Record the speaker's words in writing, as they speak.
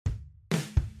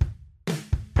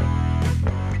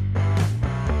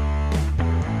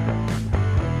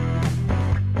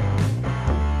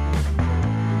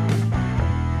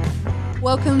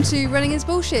welcome to Running is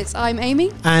Bullshit. I'm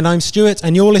Amy. And I'm Stuart,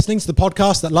 and you're listening to the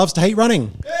podcast that loves to hate running.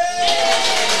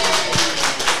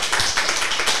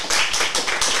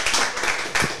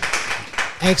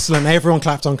 Excellent. Everyone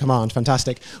clapped on command.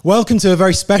 Fantastic. Welcome to a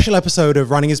very special episode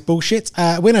of Running is Bullshit.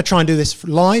 We're going to try and do this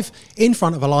live in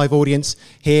front of a live audience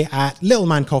here at Little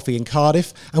Man Coffee in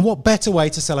Cardiff. And what better way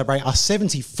to celebrate our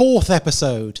 74th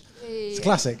episode? It's a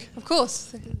classic. Of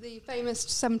course, the famous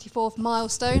 74th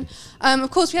milestone. Of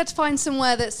course, we had to find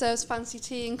somewhere that serves fancy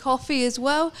tea and coffee as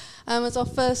well as our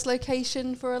first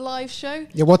location for a live show.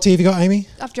 Yeah, what tea have you got, Amy?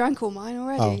 I've drank all mine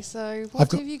already, so what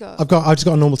tea have you got? I've just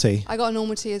got a normal tea. I got a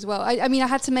normal tea as well. I mean, I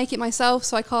had to make it myself,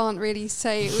 so I can't really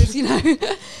say it was,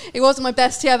 it wasn't my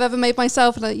best tea I've ever made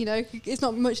myself, and, it's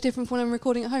not much different from when I'm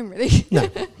recording at home, really. No.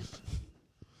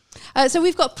 So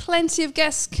we've got plenty of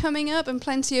guests coming up and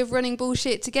plenty of running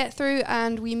bullshit to get through,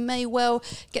 and we may well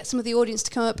get some of the audience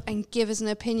to come up and give us an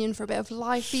opinion for a bit of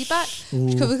live feedback,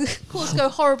 which could, of course, go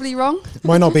horribly wrong.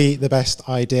 Might not be the best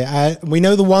idea. We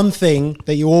know the one thing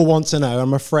that you all want to know.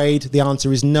 I'm afraid the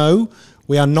answer is no.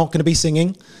 We are not going to be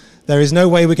singing. There is no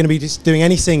way we're going to be just doing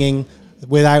any singing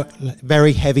without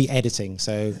very heavy editing.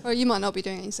 So, well, you might not be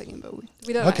doing any singing, but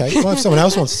we don't know. Okay, well, if someone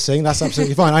else wants to sing, that's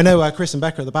absolutely fine. I know Chris and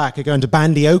Becca at the back are going to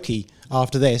Bandioki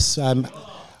after this.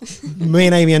 Me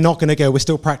and Amy are not going to go. We're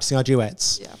still practicing our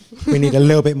duets. Yeah. We need a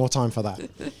little bit more time for that.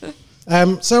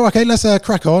 Okay, let's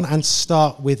crack on and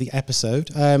start with the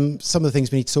episode. Some of the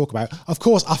things we need to talk about. Of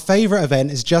course, our favourite event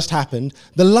has just happened,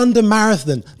 the London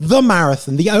Marathon,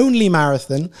 the only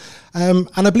marathon. And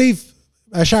I believe,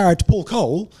 shout out to Paul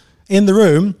Cole, in the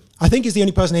room, I think he's the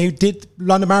only person who did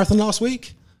London Marathon last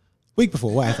week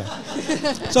before, whatever.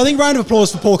 So I think round of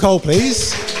applause for Paul Cole,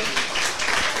 please.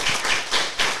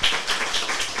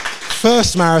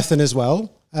 First marathon as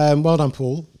well. Well done,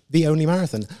 Paul. The only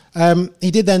marathon. He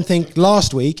did then think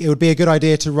last week it would be a good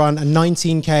idea to run a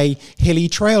 19k hilly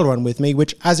trail run with me,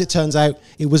 which, as it turns out,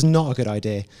 it was not a good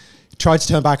idea. Tried to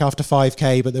turn back after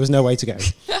 5k, but there was no way to go.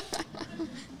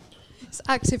 It's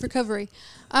active recovery.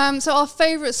 So our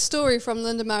favourite story from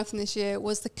London Marathon this year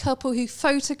was the couple who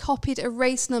photocopied a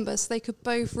race number so they could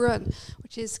both run,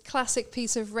 which is a classic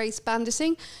piece of race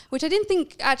banditting, which I didn't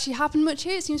think actually happened much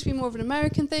here. It seems to be more of an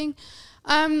American thing.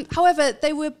 However,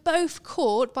 they were both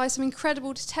caught by some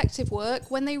incredible detective work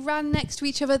when they ran next to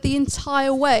each other the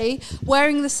entire way,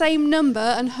 wearing the same number,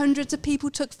 and hundreds of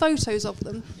people took photos of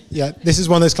them. Yeah, this is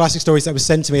one of those classic stories that was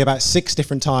sent to me about 6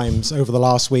 different times over the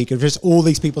last week of just all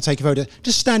these people taking photos,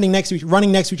 just standing next to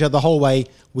running next to each other the whole way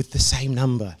with the same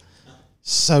number.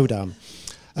 So dumb.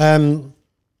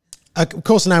 Of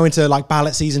course, now into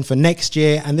ballot season for next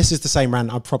year, and this is the same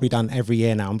rant I've probably done every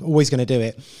year now. I'm always going to do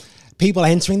it. People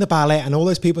entering the ballot and all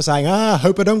those people saying,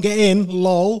 hope I don't get in,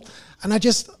 lol. And I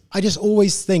just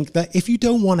always think that if you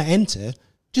don't want to enter,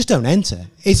 just don't enter.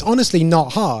 It's honestly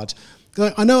not hard.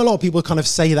 I know a lot of people kind of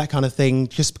say that kind of thing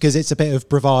just because it's a bit of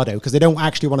bravado, because they don't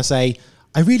actually want to say,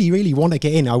 I really, really want to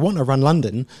get in. I want to run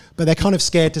London, but they're kind of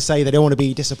scared to say they don't want to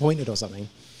be disappointed or something.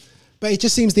 But it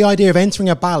just seems the idea of entering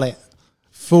a ballot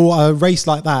for a race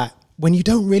like that, when you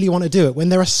don't really want to do it, when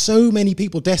there are so many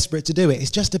people desperate to do it, it's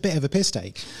just a bit of a piss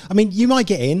take. I mean, you might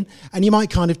get in and you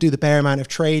might kind of do the bare amount of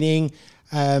training,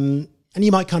 and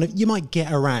you might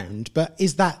get around, but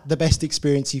is that the best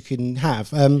experience you can have?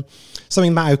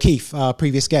 Something Matt O'Keefe, our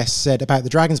previous guest, said about the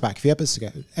Dragon's Back a few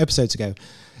episodes ago.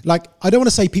 I don't want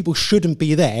to say people shouldn't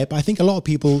be there, but I think a lot of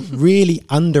people really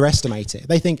underestimate it.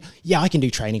 They think, I can do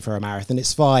training for a marathon,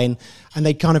 it's fine. And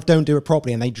they kind of don't do it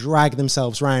properly, and they drag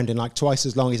themselves around in twice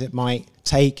as long as it might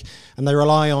take. And they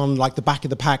rely on the back of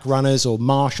the pack runners or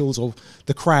marshals or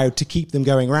the crowd to keep them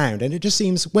going around. And it just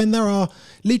seems when there are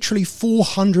literally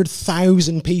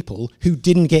 400,000 people who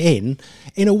didn't get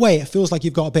in a way, it feels like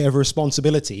you've got a bit of a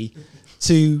responsibility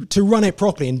to run it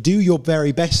properly and do your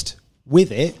very best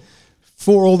with it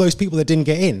for all those people that didn't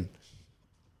get in.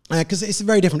 Because it's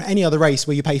very different. Any other race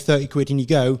where you pay 30 quid and you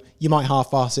go, you might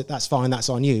half-ass it, that's fine, that's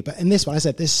on you. But in this one, I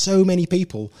said, there's so many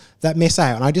people that miss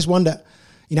out. And I just wonder,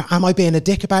 am I being a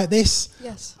dick about this?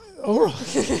 Yes. All right.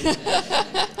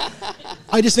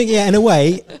 I just think, in a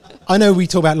way, I know we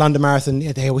talk about London Marathon,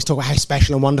 they always talk about how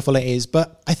special and wonderful it is,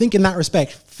 but I think in that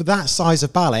respect, for that size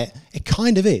of ballot, it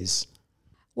kind of is.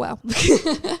 Well,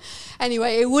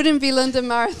 anyway, it wouldn't be London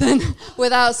Marathon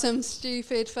without some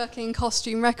stupid fucking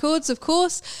costume records, of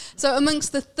course. So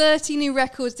amongst the 30 new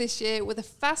records this year were the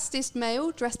fastest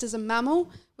male dressed as a mammal,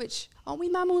 which, aren't we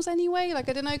mammals anyway? I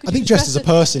don't know. I think dressed as a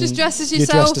person. Just dress as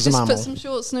yourself, dressed as a mammal. Put some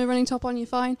shorts and a running top on, you're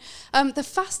fine. The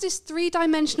fastest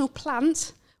 3-dimensional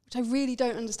plant, which I really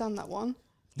don't understand that one.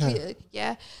 No.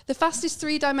 Yeah. The fastest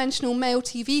three-dimensional male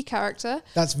TV character.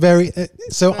 That's very...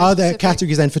 so Very are there specific.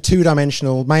 categories then for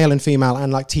two-dimensional, male and female,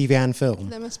 and like TV and film?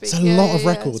 There must be. It's a lot of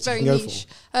records It's very you can go niche.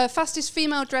 Fastest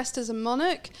female dressed as a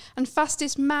monarch, and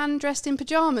fastest man dressed in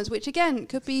pajamas, which again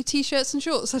could be t-shirts and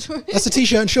shorts. That's a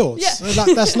t-shirt and shorts. Yeah.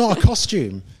 That's not a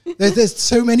costume. There's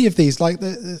so many of these. Like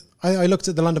I looked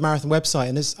at the London Marathon website,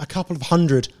 and there's a couple of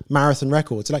hundred marathon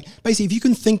records. Like basically, if you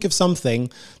can think of something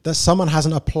that someone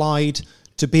hasn't applied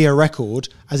to be a record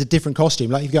as a different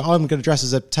costume, like if you go, I'm going to dress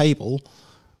as a table.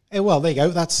 Well, there you go.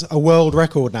 That's a world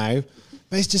record now.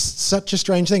 But it's just such a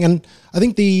strange thing. And I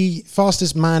think the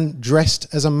fastest man dressed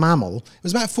as a mammal, it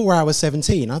was about 4 hours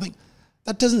 17. I think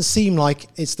that doesn't seem like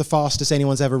it's the fastest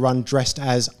anyone's ever run dressed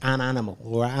as an animal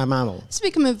or a mammal. It's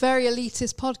become a very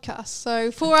elitist podcast.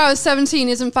 So 4 hours 17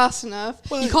 isn't fast enough.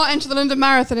 Well, you can't enter the London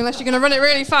Marathon unless you're going to run it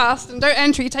really fast. And don't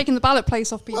enter, you're taking the ballot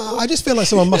place off people. I just feel like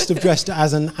someone must have dressed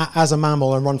as a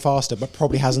mammal and run faster, but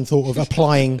probably hasn't thought of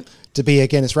applying to be a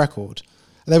Guinness record.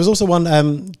 There was also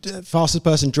one fastest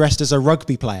person dressed as a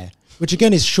rugby player, which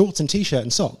again is shorts and t-shirt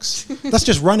and socks. That's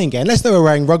just running gear. Unless they were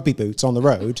wearing rugby boots on the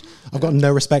road, I've got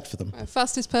no respect for them.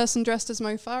 Fastest person dressed as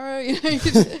Mo Farah. You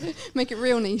could make it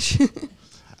real niche.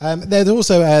 There's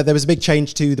also there was a big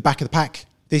change to the back of the pack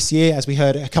this year, as we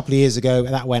heard a couple of years ago.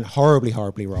 That went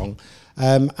horribly wrong.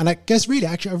 And I guess I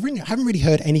haven't really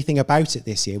heard anything about it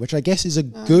this year, which I guess is a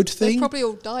good thing. They probably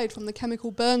all died from the chemical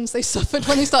burns they suffered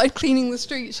when they started cleaning the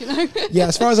streets, Yeah,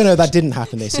 as far as I know, that didn't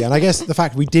happen this year. And I guess the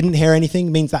fact we didn't hear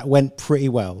anything means that went pretty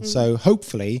well. So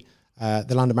hopefully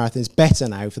the London Marathon is better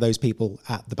now for those people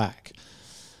at the back.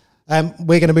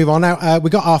 We're going to move on now. We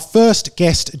got our first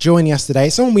guest joining us today.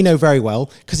 Someone we know very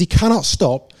well because he cannot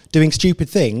stop doing stupid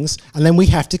things, and then we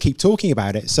have to keep talking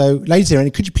about it. So, ladies and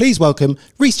gentlemen, could you please welcome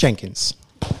Rhys Jenkins?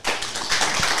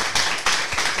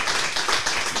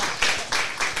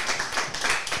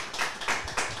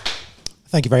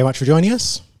 Thank you very much for joining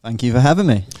us. Thank you for having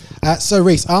me. So,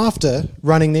 Rhys, after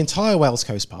running the entire Wales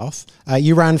Coast Path,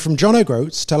 you ran from John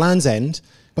O'Groats to Land's End,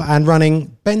 and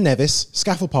running Ben Nevis,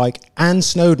 Scafell Pike, and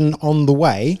Snowdon on the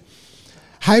way.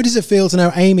 How does it feel to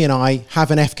know Amy and I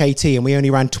have an FKT and we only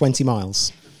ran 20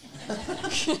 miles?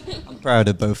 I'm proud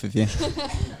of both of you.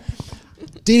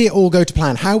 Did it all go to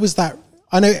plan? How was that?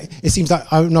 I know it seems like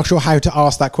I'm not sure how to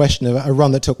ask that question of a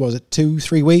run that took, what was it,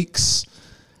 2-3 weeks?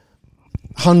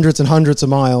 Hundreds and hundreds of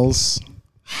miles.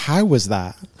 How was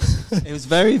that? It was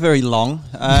very, very long.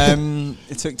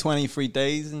 It took 23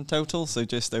 days in total, so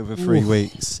just over 3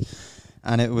 weeks.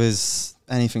 And it was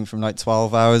anything from like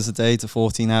 12 hours a day to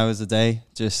 14 hours a day,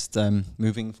 just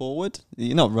moving forward.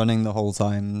 You're not running the whole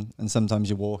time, and sometimes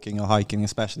you're walking or hiking,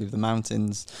 especially with the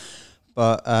mountains.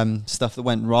 But stuff that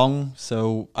went wrong.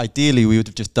 So ideally, we would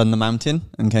have just done the mountain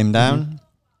and came down.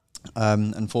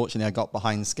 Unfortunately, I got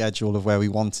behind schedule of where we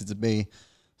wanted to be.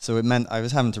 So it meant I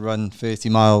was having to run 30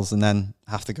 miles and then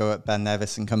have to go at Ben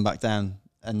Nevis and come back down,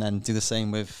 and then do the same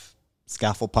with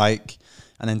Scafell Pike,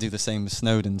 and then do the same with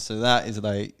Snowdon. So that is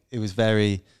like, it was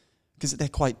very, because they're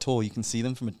quite tall, you can see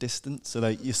them from a distance. So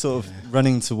like you're sort of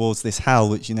running towards this hell,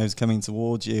 which you know is coming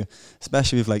towards you,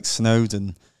 especially with like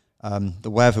Snowdon. The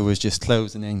weather was just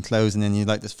closing in. You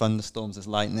like there's thunderstorms, there's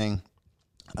lightning.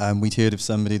 We'd heard of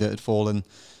somebody that had fallen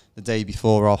the day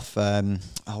before off,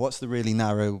 what's the really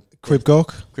narrow? Crib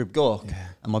Gork. Yeah.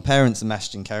 And my parents are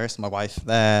messaging Keris, my wife,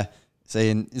 there,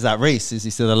 saying, is that Rhys? Is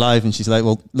he still alive? And she's like,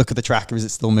 well, look at the tracker. Is it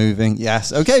still moving?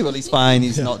 Yes. Okay, well, he's fine.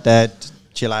 He's not dead.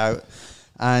 Chill out.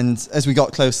 And as we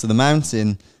got close to the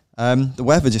mountain, the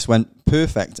weather just went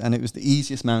perfect. And it was the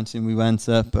easiest mountain we went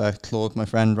up. Claude, my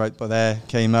friend right by there,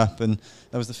 came up. And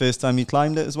that was the first time you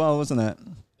climbed it as well, wasn't it?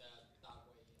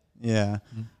 Yeah.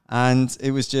 Mm-hmm. And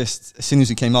it was just, as soon as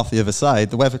we came off the other side,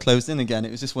 the weather closed in again.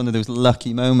 It was just one of those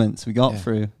lucky moments we got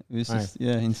through. It was just,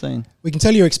 insane. We can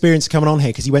tell your experience coming on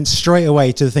here because you went straight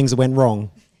away to the things that went wrong.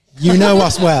 You know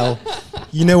us well.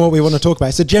 You know what we want to talk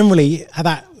about. So generally,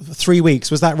 that 3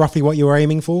 weeks, was that roughly what you were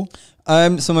aiming for?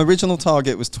 So my original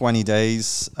target was 20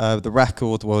 days. The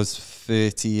record was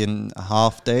 30 and a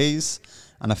half days.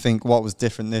 And I think what was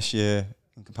different this year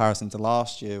in comparison to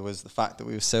last year was the fact that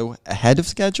we were so ahead of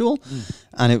schedule.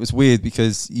 And it was weird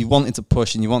because you wanted to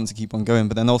push and you wanted to keep on going,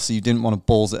 but then also you didn't want to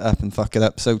balls it up and fuck it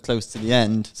up so close to the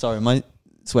end. Sorry, my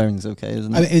swearing's okay,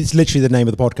 isn't it? I mean, it's literally the name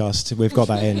of the podcast. We've got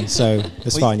that in, so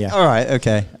it's fine, yeah. All right,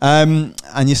 okay. And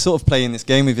you're sort of playing this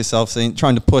game with yourself, saying,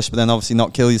 trying to push, but then obviously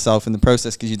not kill yourself in the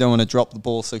process because you don't want to drop the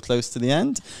ball so close to the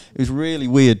end. It was really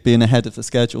weird being ahead of the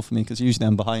schedule for me because usually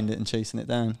I'm behind it and chasing it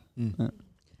down. Yeah.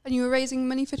 And you were raising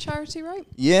money for charity, right?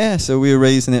 Yeah, so we were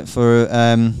raising it for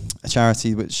a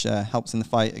charity which helps in the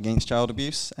fight against child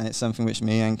abuse, and it's something which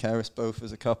me and Karis, both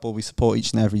as a couple, we support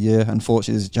each and every year.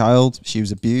 Unfortunately, as a child, she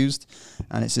was abused,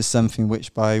 and it's just something which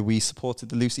we supported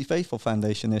the Lucy Faithful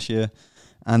Foundation this year,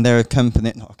 and they're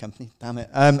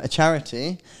a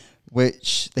charity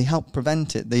which they help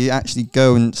prevent it. They actually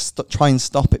go and try and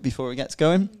stop it before it gets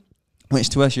going, which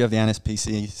to us, you have the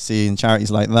NSPCC and charities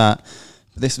like that.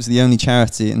 But this was the only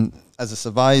charity, and as a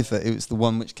survivor, it was the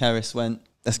one which Karis went,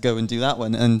 let's go and do that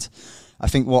one. And I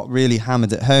think what really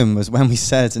hammered it home was when we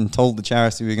said and told the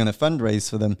charity we were going to fundraise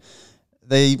for them,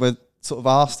 they were sort of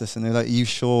asked us, and they're like, are you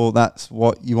sure that's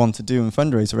what you want to do and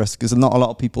fundraise for us? Because not a lot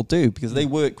of people do, because they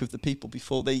work with the people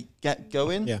before they get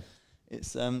going. Yeah.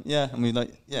 It's, and we're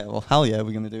like, yeah, well, hell yeah,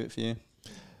 we're going to do it for you.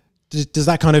 Does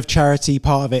that kind of charity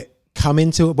part of it come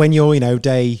into it when you're,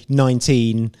 day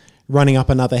 19, running up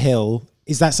another hill?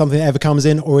 Is that something that ever comes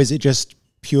in, or is it just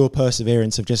pure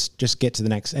perseverance of just get to the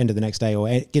next end of the next day, or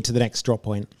get to the next drop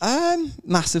point?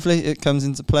 Massively, it comes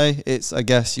into play. It's, I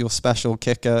guess, your special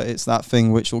kicker. It's that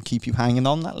thing which will keep you hanging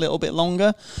on that little bit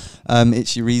longer.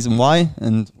 It's your reason why.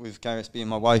 And with Karis being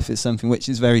my wife, it's something which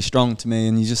is very strong to me,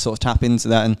 and you just sort of tap into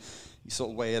that and you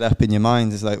sort of weigh it up in your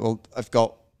mind. It's like, well, I've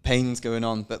got pains going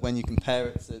on, but when you compare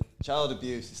it to child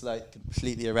abuse, it's like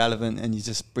completely irrelevant, and it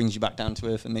just brings you back down to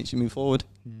earth and makes you move forward.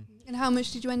 And how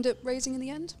much did you end up raising in the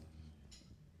end?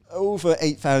 Over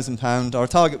 £8,000. Our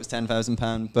target was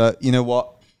 £10,000, but you know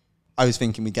what? I was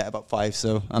thinking we'd get about 5,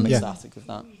 so I'm ecstatic with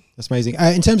that. That's amazing.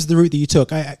 In terms of the route that you took,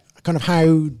 kind of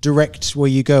how direct were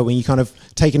you going? You kind of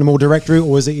taking a more direct route,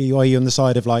 or are you on the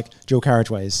side of like dual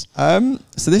carriageways?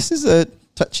 So this is a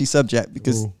touchy subject,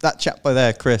 because that chap by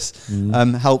there, Chris,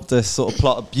 helped us sort of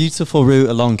plot a beautiful route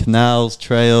along canals,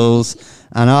 trails,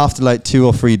 and after like 2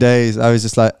 or 3 days, I was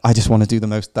just like, I just want to do the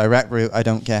most direct route. I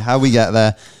don't care how we get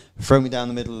there. Throw me down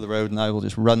the middle of the road and I will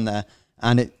just run there.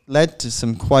 And it led to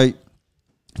some quite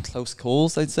close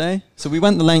calls, I'd say. So we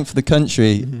went the length of the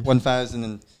country,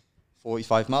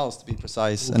 1,045 miles to be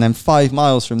precise, and then 5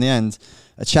 miles from the end,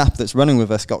 a chap that's running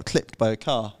with us got clipped by a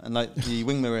car, and like the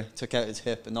wing mirror took out his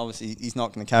hip, and obviously he's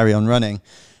not going to carry on running.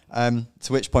 To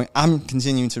which point I'm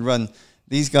continuing to run.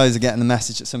 These guys are getting the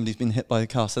message that somebody's been hit by a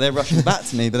car, so they're rushing back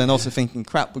to me, but then also thinking,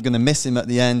 crap, we're going to miss him at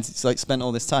the end. It's like spent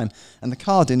all this time. And the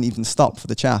car didn't even stop for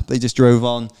the chap. They just drove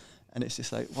on, and it's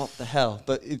just like, what the hell?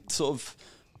 But it sort of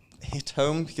hit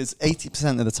home, because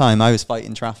 80% of the time I was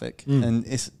fighting traffic. And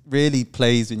it really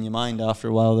plays in your mind after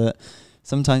a while that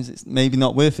sometimes it's maybe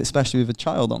not worth it, especially with a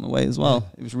child on the way as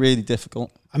well. It was really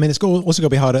difficult. I mean, it's also got to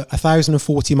be harder.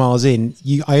 1,040 miles in,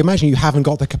 I imagine you haven't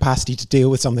got the capacity to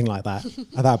deal with something like that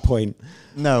at that point.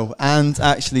 No, and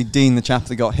actually Dean, the chap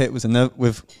that got hit, was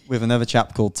with another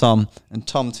chap called Tom, and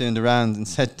Tom turned around and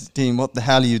said to Dean, what the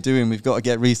hell are you doing? We've got to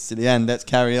get Reese to the end, let's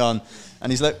carry on.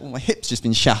 And he's like, well, my hip's just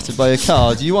been shattered by a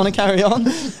car, do you want to carry on?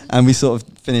 And we sort of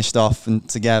finished off and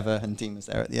together, and Dean was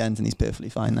there at the end, and he's perfectly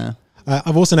fine now.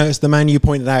 I've also noticed the man you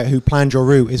pointed out who planned your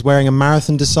route is wearing a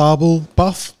Marathon des Sables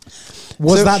buff.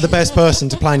 Was that the best person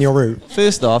to plan your route?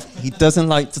 First off, he doesn't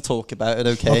like to talk about it,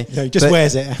 okay? Oh, no, he just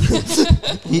wears it.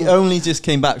 He only just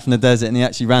came back from the desert, and he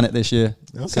actually ran it this year.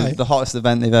 Okay. So the hottest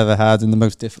event they've ever had and the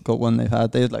most difficult one they've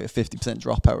had. They had like a 50%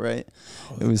 dropout rate.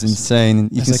 It was insane.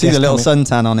 And you can see the little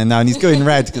suntan on him now, and he's going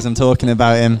red because I'm talking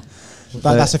about him.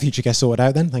 That's a future guest sorted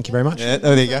out then. Thank you very much. Yeah,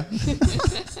 oh, there you go.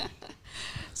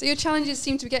 So your challenges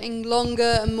seem to be getting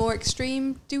longer and more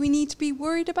extreme. Do we need to be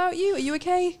worried about you? Are you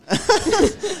okay?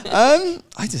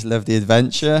 I just love the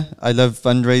adventure. I love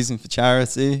fundraising for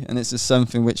charity, and it's just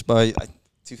something which by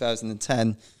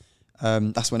 2010,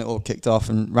 that's when it all kicked off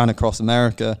and ran across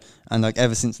America. And like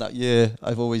ever since that year,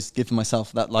 I've always given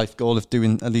myself that life goal of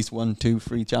doing at least 1, 2,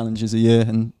 3 challenges a year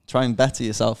and try and better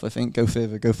yourself. I think go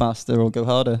further, go faster, or go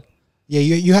harder. Yeah,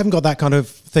 you haven't got that kind of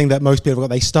thing that most people have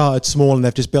got. They started small and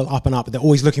they've just built up and up. They're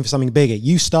always looking for something bigger.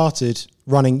 You started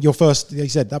running your first, you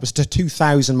said, that was a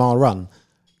 2,000-mile run.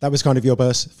 That was kind of your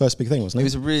first big thing, wasn't it? It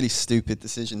was a really stupid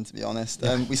decision, to be honest.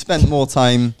 We spent more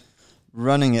time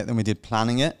running it than we did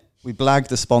planning it. We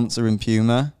blagged a sponsor in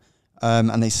Puma,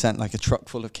 and they sent like a truck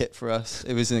full of kit for us.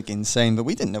 It was like insane, but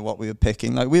we didn't know what we were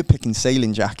picking. Like we were picking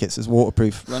sailing jackets as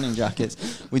waterproof running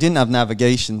jackets. We didn't have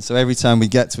navigation, so every time we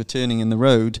get to a turning in the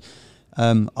road,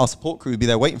 our support crew would be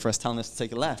there waiting for us, telling us to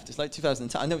take a left. It's like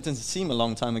 2010. I know it doesn't seem a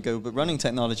long time ago, but running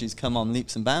technology's come on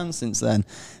leaps and bounds since then.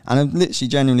 And I'm literally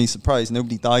genuinely surprised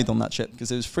nobody died on that trip, because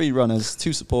there was 3 runners,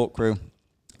 2 support crew,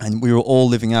 and we were all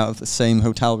living out of the same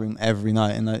hotel room every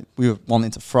night. And like, we were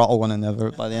wanting to throttle one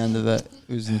another by the end of it.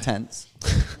 It was intense.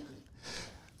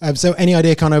 So any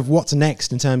idea kind of what's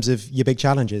next in terms of your big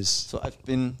challenges? So I've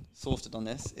been sorted on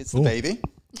this. It's the baby.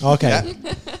 Okay.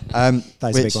 That's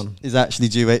a which big one. is actually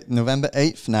due November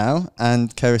 8th now,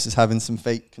 and Keris is having some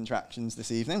fake contractions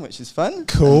this evening, which is fun.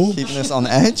 Cool. And keeping us on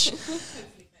edge.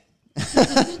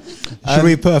 Should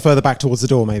we put her further back towards the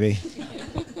door, maybe?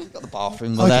 We've got the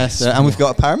bathroom Okay. there, so, and we've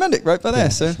got a paramedic right by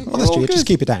there. So Well, we're that's all true. good. Just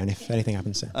keep it down if anything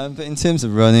happens. So. But in terms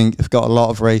of running, we've got a lot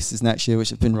of races next year which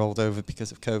have been rolled over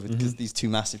because of COVID, Mm-hmm. because these two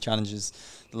massive challenges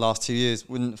the last 2 years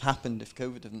wouldn't have happened if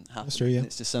COVID hadn't happened. That's true, yeah. And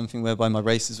it's just something whereby my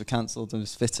races were cancelled and I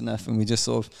was fit enough, and we just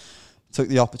sort of took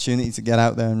the opportunity to get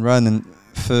out there and run. And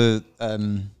for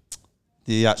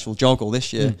the actual joggle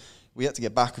this year, we had to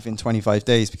get back within 25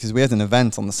 days because we had an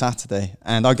event on the Saturday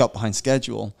and I got behind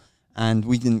schedule. And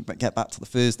we didn't get back till the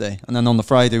Thursday. And then on the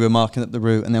Friday, we were marking up the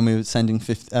route. And then we were sending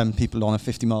people on a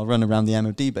 50-mile run around the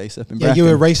MOD base up in Yeah, Brecon. you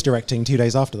were race directing 2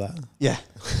 days after that. Yeah,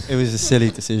 it was a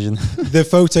silly decision. The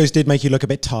photos did make you look a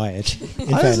bit tired,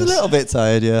 in I fairness. was a little bit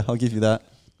tired, yeah, I'll give you that.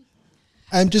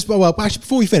 Actually,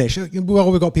 before we finish,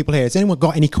 while we've got people here, has anyone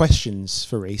got any questions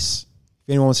for Reese? If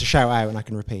anyone wants to shout out and I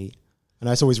can repeat. I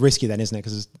know it's always risky then, isn't it?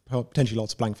 Because there's potentially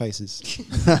lots of blank faces.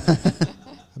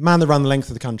 A man that ran the length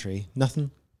of the country.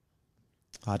 Nothing?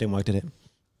 Oh, it didn't work, did it?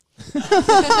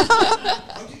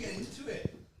 How do you get into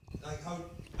it? Like, how?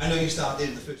 I know you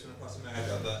started the first one across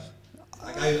America, but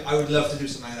like, I would love to do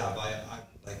something like that.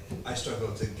 But I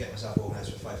struggle to get myself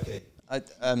organised for 5k.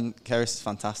 Keris is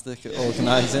fantastic at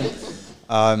organising.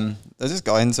 I just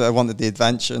got into it. I wanted the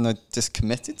adventure, and I just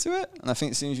committed to it. And I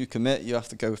think as soon as you commit, you have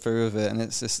to go through with it. And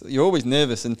it's just, you're always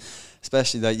nervous, and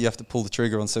especially that you have to pull the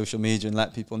trigger on social media and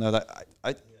let people know that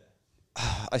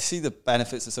I see the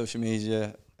benefits of social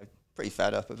media. I'm pretty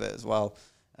fed up of it as well.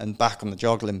 And back on the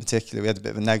joggle in particular, we had a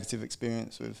bit of a negative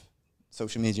experience with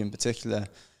social media in particular.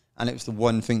 And it was the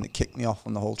one thing that kicked me off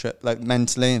on the whole trip. Like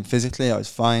mentally and physically, I was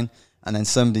fine. And then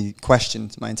somebody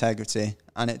questioned my integrity,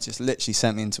 and it just literally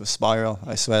sent me into a spiral.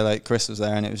 I swear, like, Chris was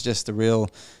there, and it was just a real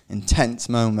intense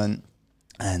moment.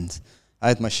 And I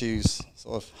had my shoes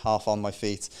sort of half on my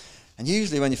feet. And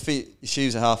usually when your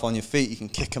shoes are half on your feet, you can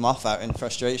kick them off out in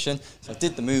frustration. So I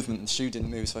did the movement and the shoe didn't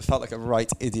move, so I felt like a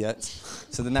right idiot.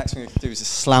 So the next thing I could do was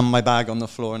just slam my bag on the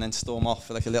floor and then storm off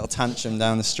for like a little tantrum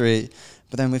down the street.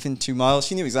 But then within 2 miles,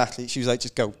 she knew exactly. She was like,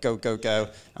 just go, go, go, go.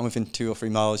 And within 2 or 3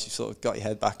 miles, you sort of got your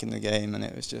head back in the game. And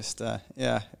it was just,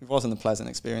 it wasn't a pleasant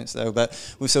experience though. But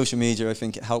with social media, I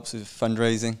think it helps with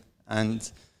fundraising.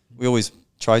 And we always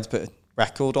try to put a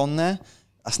record on there.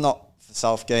 That's not for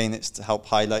self-gain, it's to help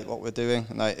highlight what we're doing.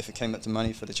 And if it came up to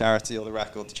money for the charity or the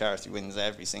record, the charity wins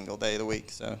every single day of the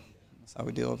week. So that's how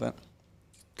we deal with it.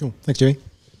 Cool. Thanks, Jimmy.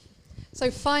 So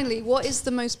finally, what is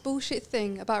the most bullshit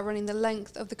thing about running the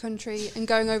length of the country and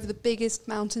going over the biggest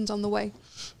mountains on the way?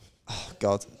 Oh,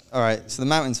 God. All right, so the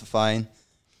mountains were fine.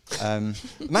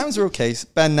 The mountains were okay. So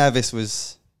Ben Nevis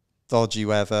was dodgy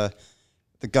weather.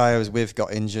 The guy I was with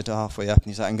got injured halfway up, and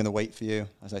he's like, I'm going to wait for you.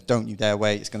 I was like, don't you dare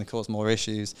wait. It's going to cause more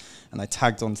issues. And I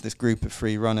tagged onto this group of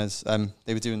free runners.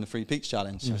 They were doing the Free Peaks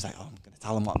Challenge. So I was like, I'm going to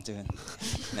tell them what I'm doing.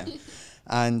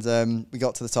 And we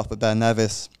got to the top of Ben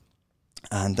Nevis,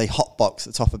 and they hotboxed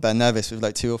the top of Ben Nevis with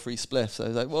like 2 or 3 spliffs. I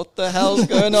was like, what the hell's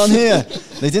going on here?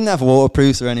 They didn't have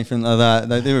waterproofs or anything like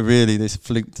that. They were really, they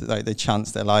fluked, like they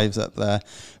chanced their lives up there.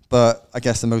 But I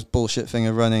guess the most bullshit thing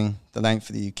of running the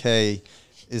length of the UK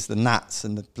is the gnats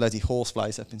and the bloody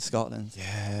horseflies up in Scotland.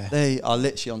 Yeah. They are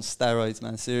literally on steroids,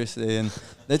 man, seriously. And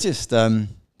they're just,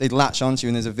 they'd latch onto you,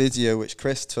 and there's a video which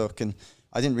Chris took, and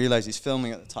I didn't realise he's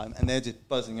filming at the time, and they're just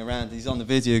buzzing around. He's on the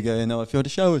video going, oh, if you had a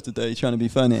shower today, trying to be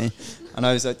funny. And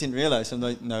I was like, didn't realise. I'm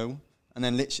like, no. And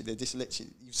then literally,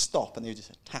 you stop, and they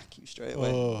just attack you straight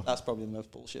away. Oh. That's probably the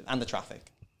most bullshit. And the traffic.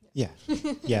 Yeah.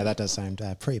 Yeah, that does sound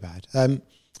pretty bad.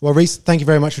 Well, Reese, thank you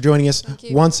very much for joining us Thank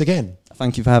you. once again.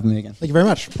 Thank you for having me again. Thank you very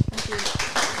much. Thank you.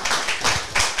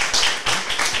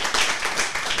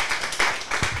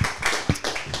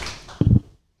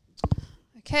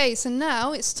 Okay, so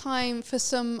now it's time for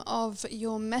some of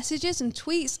your messages and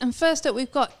tweets. And first up,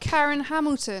 we've got Karen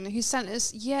Hamilton, who sent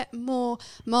us yet more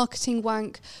marketing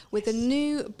wank with the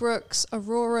new Brooks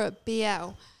Aurora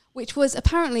BL, which was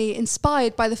apparently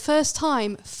inspired by the first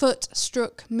time foot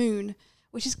struck moon,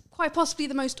 which is quite possibly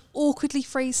the most awkwardly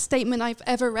phrased statement I've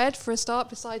ever read for a start,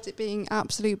 besides it being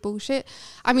absolute bullshit.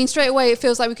 I mean, straight away, it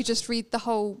feels like we could just read the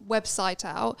whole website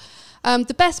out.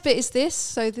 The best bit is this.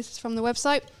 So this is from the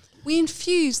website. We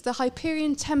infused the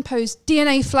Hyperion Tempo's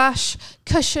DNA Flash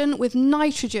cushion with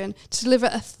nitrogen to deliver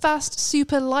a fast,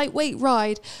 super lightweight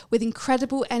ride with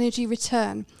incredible energy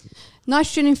return.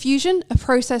 Nitrogen infusion, a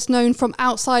process known from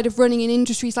outside of running in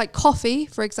industries like coffee,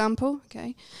 for example,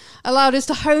 allowed us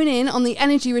to hone in on the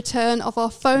energy return of our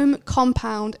foam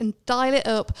compound and dial it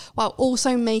up while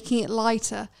also making it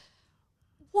lighter.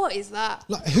 What is that?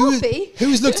 Like, Coffee?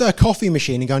 who's looked at a coffee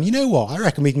machine and gone, you know what? I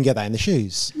reckon we can get that in the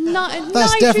shoes. Nitrogen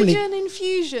definitely-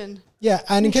 infusion. Yeah,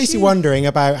 and in case you're wondering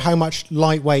about how much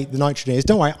lightweight the nitrogen is,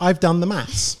 don't worry, I've done the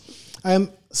maths.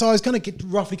 So I was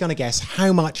roughly going to guess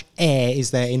how much air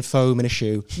is there in foam in a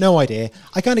shoe. No idea.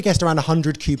 I kind of guessed around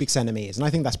 100 cubic centimetres, and I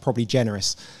think that's probably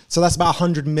generous. So that's about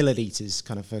 100 millilitres,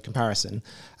 kind of for comparison.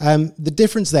 The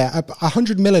difference there,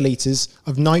 100 millilitres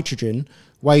of nitrogen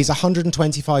weighs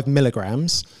 125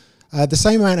 milligrams. The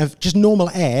same amount of just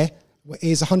normal air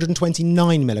is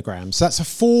 129 milligrams. So that's a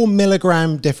 4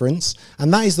 milligram difference,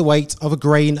 and that is the weight of a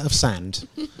grain of sand.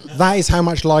 That is how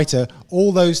much lighter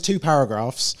all those 2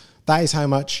 paragraphs, that is how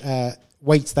much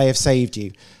weight they have saved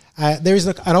you. There is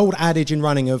an old adage in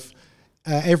running of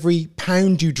every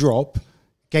pound you drop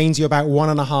gains you about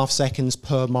 1.5 seconds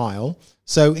per mile.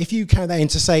 So if you count that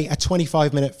into, say, a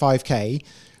 25-minute 5K,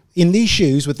 in these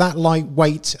shoes, with that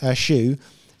lightweight shoe,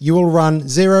 you will run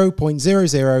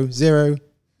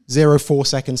 0.00004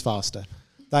 seconds faster.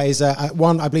 That is I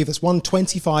believe that's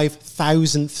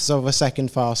 1/25,000th of a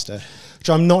second faster, which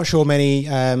I'm not sure many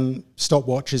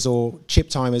stopwatches or chip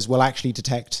timers will actually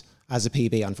detect as a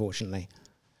PB, unfortunately.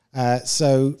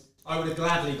 So I would have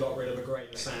gladly got rid of a grain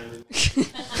of sand.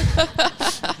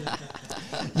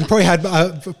 You probably had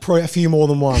probably a few more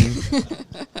than one.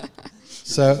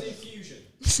 So.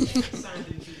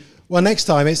 Well, next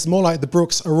time it's more like the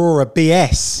Brooks Aurora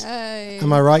BS. Hey.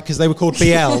 Am I right? Because they were called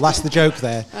BL. That's the joke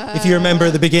there. If you remember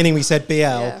at the beginning we said BL,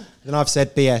 then I've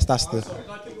said BS. That's the. Sorry,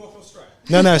 like the off straight.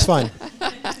 No, it's fine.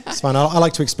 It's fine. I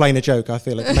like to explain a joke. I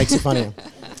feel it makes it funnier.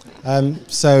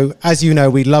 So, as you know,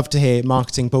 we love to hear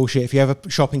marketing bullshit. If you're ever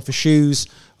shopping for shoes,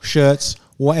 shirts,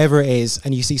 whatever it is,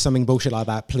 and you see something bullshit like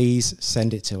that, please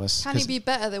send it to us. Can it be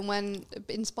better than when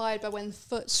inspired by when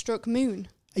Foot struck moon?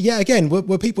 Yeah, again,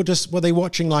 were people were they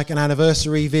watching like an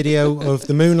anniversary video of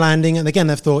the moon landing? And again,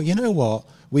 they've thought, you know what?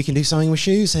 We can do something with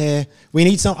shoes here. We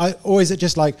need or is it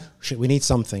just like, shit, we need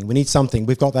something.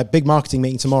 We've got that big marketing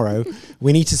meeting tomorrow.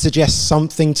 We need to suggest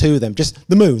something to them. Just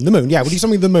the moon. Yeah, we'll do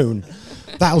something with the moon.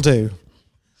 That'll do.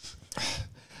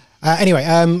 Anyway,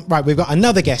 right, we've got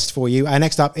another guest for you.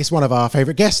 Next up is one of our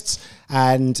favourite guests,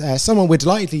 and someone we're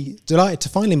delighted to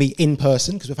finally meet in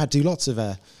person, because we've had to do lots of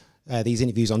these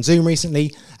interviews on Zoom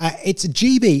recently. It's a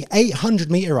GB 800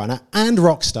 metre runner and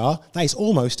rock star that is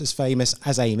almost as famous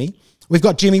as Amy. We've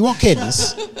got Jimmy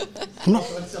Watkins. Thank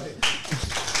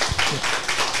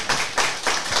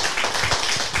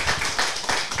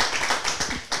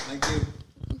you.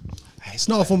 It's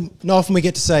not often we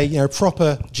get to say,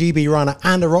 proper GB runner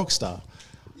and a rock star.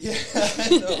 Yeah.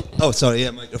 No. Oh, sorry.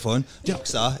 Yeah, microphone.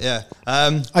 Rockstar. Yeah.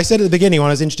 I said at the beginning when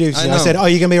I was introducing you, I said, "Oh,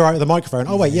 you're gonna be all right with the microphone."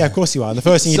 Oh, wait, yeah, of course you are. And the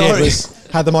first thing you did was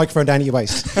had the microphone down at your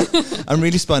waist. I'm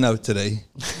really spun out today.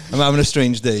 I'm having a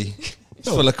strange day. It's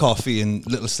full of coffee and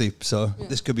little sleep, so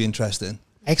this could be interesting.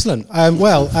 Excellent.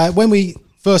 When we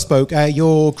first spoke,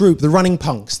 your group, the Running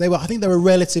Punks, I think they were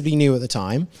relatively new at the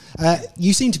time.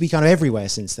 You seem to be kind of everywhere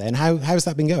since then. How's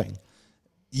that been going?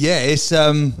 Yeah, it's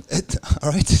all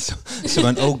right.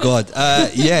 Someone, oh God,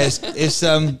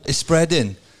 it's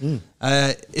spreading.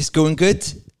 It's going good.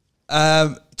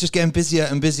 Just getting busier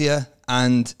and busier,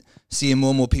 and seeing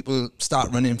more and more people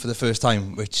start running for the first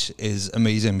time, which is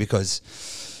amazing because,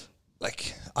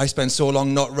 like, I spent so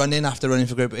long not running after running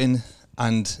for Great Britain,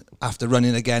 and after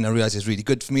running again, I realised it's really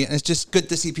good for me, and it's just good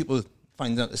to see people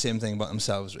finding out the same thing about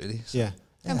themselves, really. So. Yeah.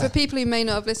 And for people who may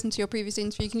not have listened to your previous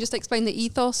interview, you can just explain the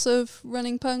ethos of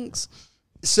Running Punks.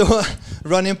 So,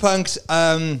 Running Punks,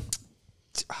 I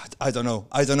don't know.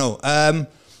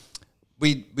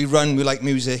 We run, we like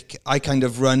music. I kind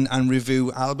of run and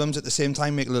review albums at the same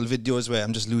time, make little videos where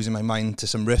I'm just losing my mind to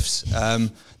some riffs.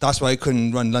 That's why I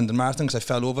couldn't run London Marathon, because I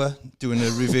fell over doing a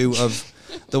review of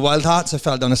the Wild Hearts. I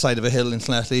fell down the side of a hill in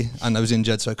Slethley and I was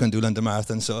injured, so I couldn't do London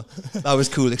Marathon. So that was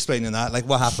cool explaining that. Like,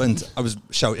 what happened? I was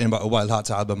shouting about a Wild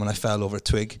Hearts album and I fell over a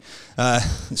twig.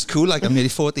 It's cool, like, I'm nearly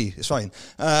 40, it's fine.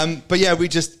 But yeah, we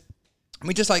just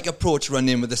like approach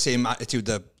running with the same attitude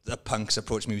the punks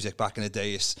approach music back in the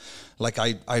day. It's like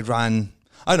I ran,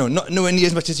 I don't know, not nowhere near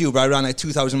as much as you, but I ran like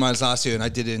 2,000 miles last year and I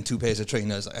did it in 2 pairs of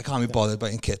trainers. I can't be bothered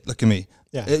buying kit. Look at me.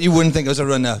 Yeah. You wouldn't think I was a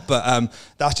runner, but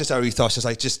that's just our ethos. It's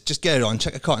like, just get it on,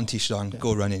 check a cotton t-shirt on,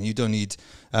 go running. You don't need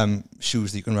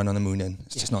shoes that you can run on the moon in.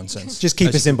 It's just nonsense. Just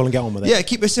keep it simple and get on with it. Yeah,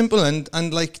 keep it simple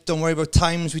and like, don't worry about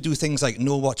times. We do things like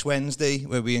No Watch Wednesday,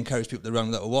 where we encourage people to run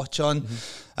without a watch on.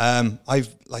 I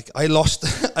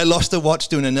lost a watch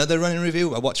doing another running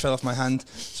review. A watch fell off my hand,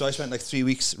 so I spent like 3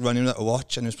 weeks running without a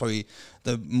watch, and it was probably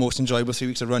the most enjoyable 3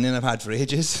 weeks of running I've had for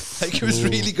ages. Like, it was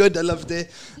really good. I loved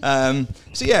it.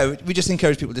 So yeah, we just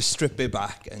encourage people to strip it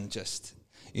back and just,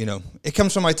 you know, it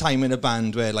comes from my time in a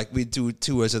band where like we do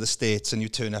tours of the States and you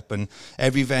turn up and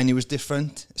every venue was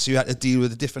different. So you had to deal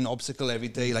with a different obstacle every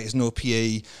day. Like there's no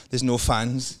PA, there's no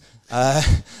fans.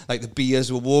 Like the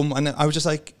beers were warm. And I was just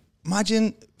like,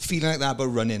 imagine feeling like that about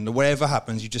running. Whatever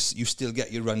happens, you still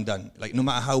get your run done. Like no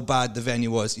matter how bad the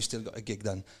venue was, you still got a gig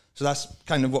done. So that's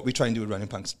kind of what we try and do with Running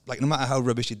Punks. Like no matter how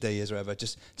rubbish your day is or whatever,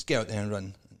 just get out there and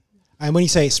run. And when you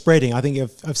say it's spreading, I think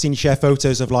I've seen you share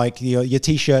photos of like your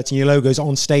T-shirts and your logos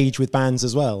on stage with bands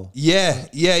as well. Yeah.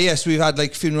 So we've had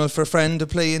like Funeral for a Friend to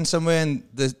play in somewhere, and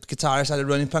the guitarist had a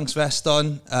Running Punks vest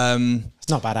on. It's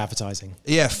not bad advertising.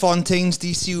 Yeah, Fontaine's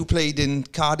DCU played in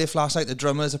Cardiff last night. The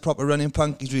drummer's a proper running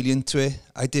punk. He's really into it.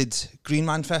 I did Green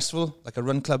Man Festival, like a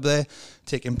run club there,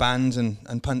 taking bands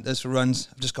and punters for runs.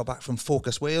 I've just got back from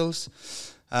Focus Wales.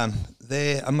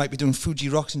 There, I might be doing Fuji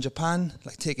Rocks in Japan,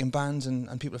 like taking bands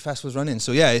and people at festivals running.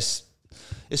 So yeah,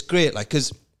 it's great. Like,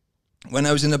 because when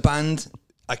I was in a band,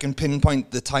 I can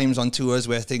pinpoint the times on tours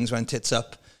where things went tits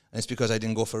up, and it's because I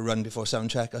didn't go for a run before sound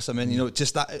check or something. You know,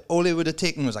 just that. All it would have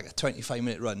taken was like a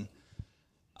 25-minute run,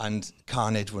 and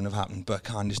carnage wouldn't have happened. But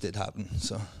carnage did happen.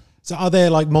 So are there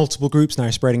like multiple groups now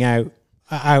spreading out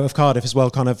of Cardiff as well,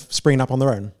 kind of springing up on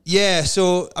their own? Yeah,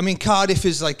 so I mean, Cardiff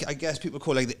is like, I guess people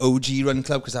call it like the OG run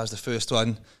club because that was the first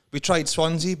one. We tried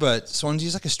Swansea, but Swansea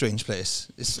is like a strange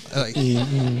place. It's like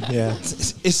yeah,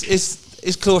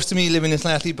 it's close to me living in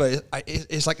Llanelli, but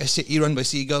it's like a city run by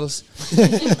seagulls.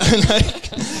 And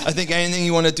like, I think anything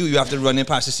you want to do, you have to run in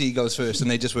past the seagulls first, and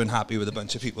they just weren't happy with a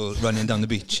bunch of people running down the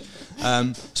beach.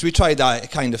 So we tried that.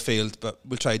 It kind of failed, but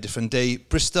we'll try a different day.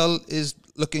 Bristol is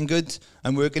looking good.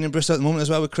 I'm working in Bristol at the moment as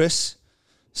well with Chris.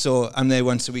 So I'm there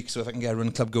once a week, so if I can get a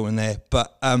run club going there.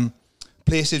 But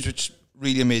places which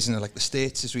really amazing are like the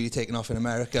States is really taking off in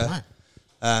America.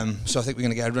 Right. So I think we're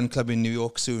going to get a run club in New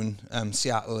York soon,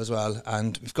 Seattle as well.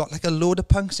 And we've got like a load of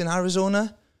punks in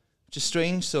Arizona, which is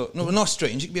strange. So, no, not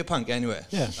strange. You can be a punk anywhere.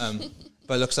 Yeah.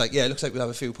 But it looks like we'll have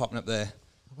a few popping up there.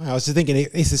 Wow, I was thinking,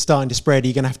 if this is starting to spread,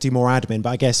 you're going to have to do more admin. But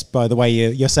I guess by the way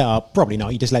you're set up, probably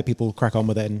not. You just let people crack on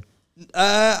with it. And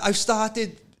I've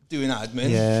started doing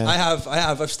admin. Yeah. I have.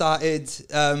 I've started.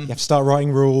 You have to start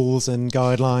writing rules and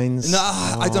guidelines. No,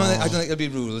 I don't think there'll be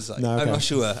rules. Like, No, okay.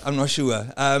 I'm not sure.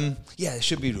 Yeah, there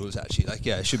should be rules actually. Like,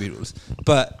 yeah, there should be rules.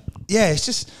 But yeah, it's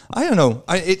just, I don't know.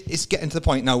 It's getting to the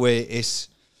point now where it's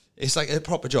like a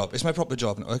proper job. It's my proper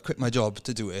job now. I quit my job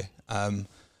to do it.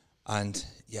 And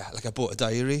yeah, like I bought a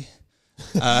diary.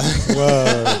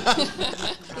 Whoa,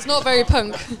 It's not very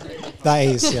punk. that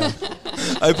is, yeah.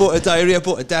 I bought a diary. I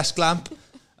bought a desk lamp.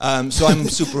 So I'm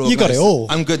super organised. You got it all.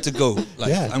 I'm good to go. Like,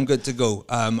 Yeah. I'm good to go.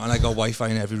 And I got Wi-Fi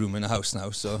in every room in the house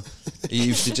now. So it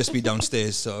used to just be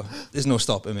downstairs. So there's no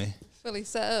stopping me. Fully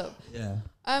set up. Yeah.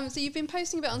 So you've been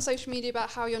posting a bit on social media about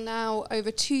how you're now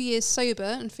over 2 years sober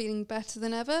and feeling better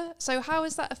than ever. So how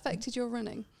has that affected your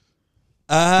running?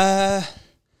 I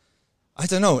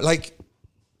don't know. Like,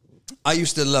 I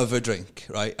used to love a drink,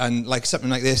 right? And like something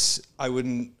like this, I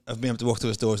wouldn't have been able to walk through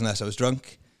those doors unless I was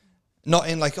drunk. Not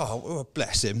in like, oh,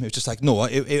 bless him. It was just like, no,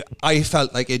 I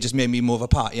felt like it just made me more of a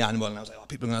party animal. And I was like, oh,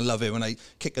 people are going to love it when I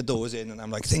kick the doors in. And I'm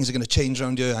like, things are going to change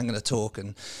around here. I'm going to talk.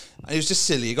 And it was just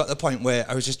silly. It got to the point where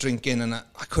I was just drinking and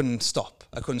I couldn't stop.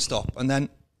 And then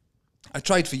I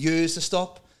tried for years to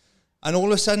stop. And all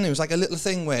of a sudden, it was like a little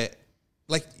thing where,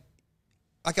 like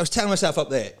I was telling myself up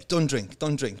there, don't drink.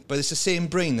 But it's the same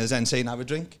brain as then saying have a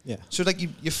drink. Yeah. So like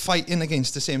you're fighting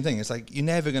against the same thing. It's like you're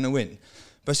never going to win.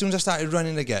 But as soon as I started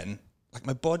running again, like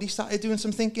my body started doing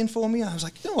some thinking for me. I was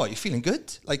like, you know what, you're feeling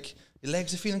good. Like your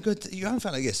legs are feeling good. You haven't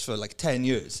felt like this for like 10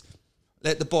 years.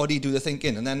 Let the body do the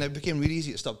thinking. And then it became really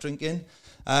easy to stop drinking.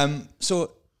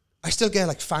 So I still get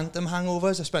like phantom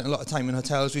hangovers. I spent a lot of time in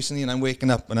hotels recently and I'm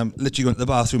waking up and I'm literally going to the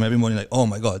bathroom every morning like, oh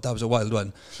my God, that was a wild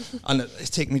one. And it's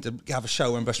taken me to have a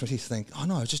shower and brush my teeth and think, oh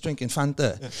no, I was just drinking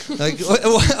Fanta. Yeah. Like,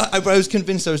 I was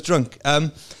convinced I was drunk.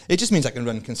 It just means I can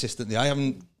run consistently. I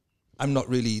don't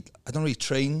really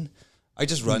train. I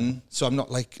just run. So I'm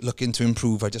not like looking to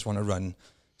improve. I just want to run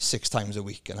 6 times a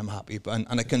week and I'm happy. And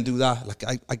I can do that. Like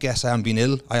I guess I haven't been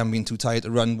ill. I haven't been too tired to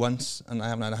run once and I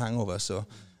haven't had a hangover. So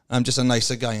I'm just a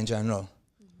nicer guy in general.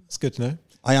 It's good to know.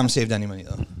 I haven't saved any money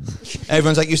though.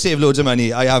 Everyone's like, you save loads of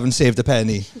money. I haven't saved a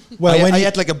penny. Well, I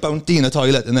had like a bounty in the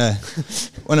toilet in there.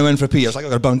 When I went for a pee, I was like, I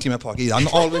got a bounty in my pocket. I'm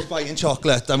always buying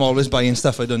chocolate. I'm always buying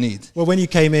stuff I don't need. Well, when you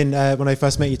came in, when I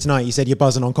first met you tonight, you said you're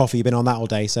buzzing on coffee. You've been on that all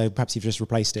day, so perhaps you've just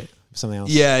replaced it with something else.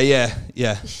 Yeah.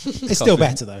 It's still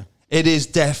better though. It is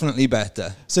definitely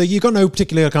better. So you've got no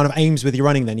particular kind of aims with your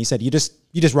running then? You said you just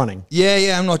You're just running.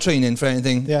 Yeah, I'm not training for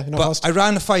anything. Yeah, not but fast. I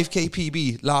ran a 5k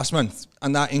PB last month,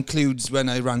 and that includes when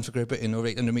I ran for Great Britain over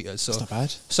 800 metres. So That's not bad.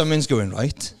 something's going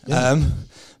right. Yeah.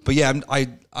 But yeah,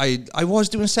 I was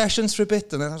doing sessions for a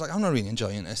bit, and then I was like, I'm not really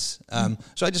enjoying this.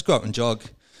 So I just go out and jog,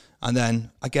 and then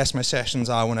I guess my sessions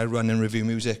are when I run and review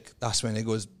music. That's when it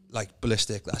goes like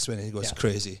ballistic. That's when it goes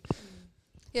crazy.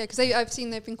 Yeah, because I've seen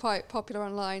they've been quite popular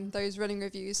online, those running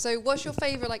reviews. So what's your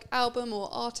favourite like album or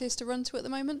artist to run to at the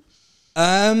moment?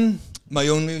 My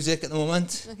own music at the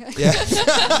moment. Okay. Yeah.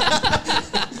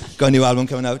 Got a new album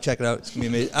coming out. Check it out. It's gonna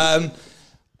be amazing.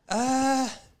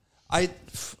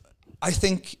 I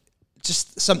think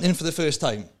just something for the first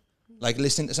time, like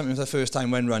listening to something for the first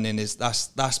time when running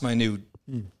that's my new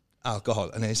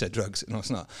alcohol. And I said drugs. No, it's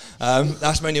not.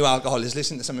 That's my new alcohol. Is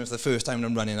listening to something for the first time when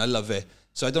I'm running. I love it.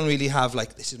 So I don't really have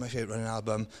like, this is my favourite running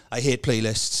album. I hate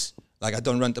playlists. Like I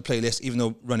don't run to playlists, even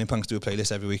though Running Punks do a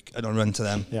playlist every week. I don't run to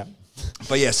them. Yeah.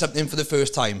 But yeah, something for the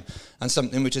first time and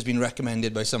something which has been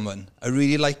recommended by someone. I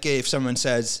really like it if someone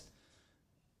says,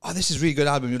 oh, this is a really good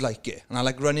album, you'd like it. And I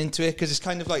like run into it because it's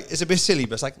kind of like, it's a bit silly,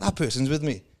 but it's like, that person's with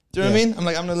me. Do you know what I mean? I'm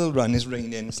like, I'm on a little run, it's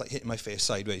raining, it's like hitting my face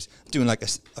sideways. Doing like a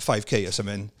 5k or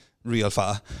something, real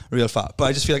far. But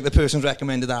I just feel like the person's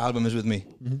recommended that album is with me.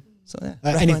 So yeah.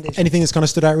 Anything that's kind of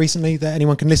stood out recently that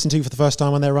anyone can listen to for the first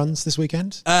time on their runs this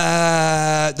weekend?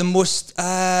 There's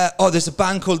a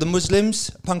band called The Muslims,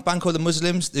 a punk band called The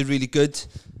Muslims. They're really good.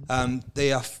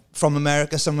 They are from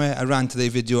America somewhere. I ran to their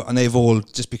video and they've all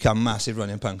just become massive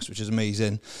running punks, which is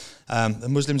amazing. The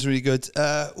Muslims are really good.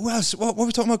 Who else? What were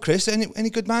we talking about, Chris? Any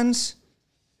good bands?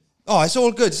 Oh, it's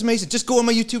all good. It's amazing. Just go on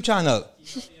my YouTube channel.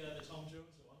 The Tom Jones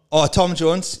one. Oh, Tom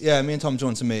Jones. Yeah, me and Tom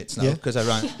Jones are mates now because I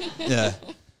ran. Yeah,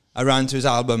 I ran to his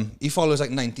album. He follows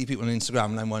like 90 people on Instagram,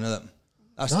 and I'm one of them.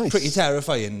 That's Nice. pretty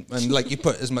terrifying. And like you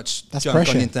put as much That's junk on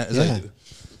pressure. the internet as I do.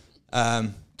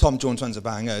 Tom Jones one's a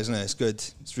banger, isn't it? It's good.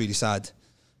 It's really sad.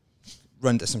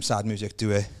 Run to some sad music,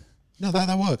 do it. No,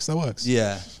 that works. That works.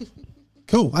 Yeah.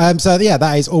 Cool. So yeah,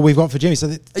 that is all we've got for Jimmy. So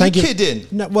thank you. kidding?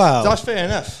 No, well, That's fair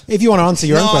enough. if you want to answer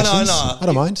your own questions, No. I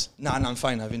don't mind. No, I'm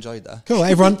fine. I've enjoyed that. Cool,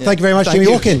 everyone. Yeah. Thank you very much, Thank Jimmy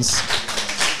you. Watkins.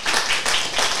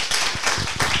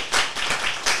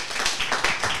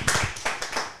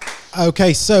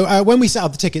 Okay, so when we set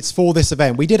up the tickets for this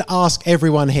event, we did ask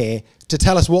everyone here to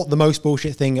tell us what the most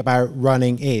bullshit thing about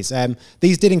running is.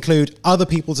 These did include other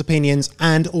people's opinions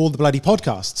and all the bloody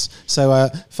podcasts. So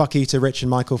fuck you to Rich and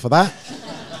Michael for that.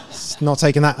 Not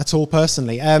taking that at all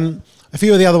personally. A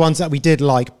few of the other ones that we did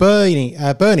like, Bernie,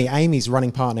 Amy's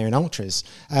running partner in Ultras,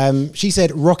 she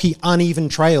said rocky, uneven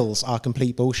trails are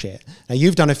complete bullshit. Now,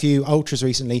 you've done a few Ultras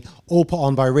recently, all put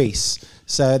on by Reese.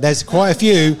 So there's quite a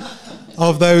few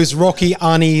of those rocky,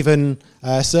 uneven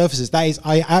surfaces. That is,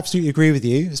 I absolutely agree with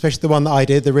you, especially the one that I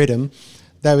did, the Ridham.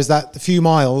 There was that few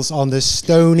miles on the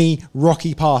stony,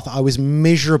 rocky path that I was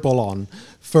miserable on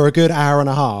for a good hour and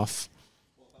a half.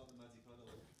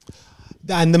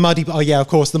 And the muddy, oh yeah, of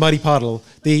course, the muddy puddle,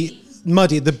 the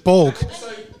bog.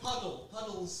 So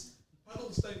puddles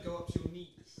don't go up to your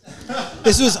knees.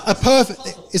 This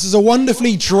was a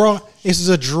wonderfully dry, this was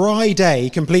a dry day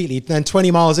completely. Then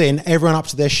 20 miles in, everyone up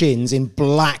to their shins in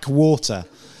black water.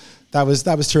 That was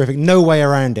terrific. No way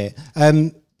around it.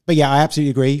 But yeah, I absolutely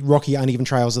agree. Rocky, uneven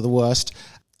trails are the worst.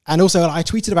 And also, I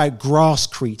tweeted about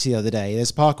Grasscrete the other day.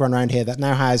 There's a park run around here that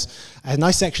now has a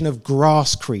nice section of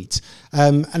Grasscrete.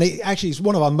 And it actually is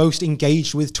one of our most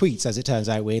engaged with tweets, as it turns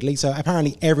out, weirdly. So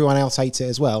apparently everyone else hates it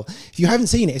as well. If you haven't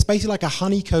seen it, it's basically like a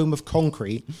honeycomb of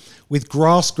concrete with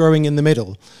grass growing in the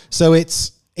middle. So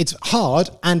it's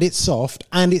hard, and it's soft,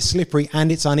 and it's slippery,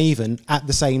 and it's uneven at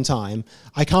the same time.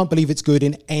 I can't believe it's good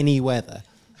in any weather.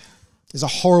 It's a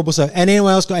horrible surface.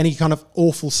 Anyone else got any kind of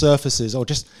awful surfaces or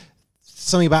just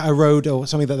something about a road or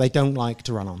something that they don't like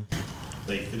to run on?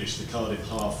 They finished the Cardiff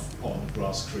half on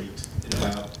Grasscrete in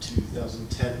about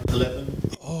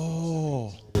 2010-11.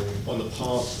 Oh. On the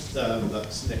path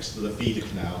that's next to the feeder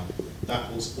canal,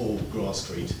 that was all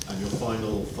Grasscrete, and your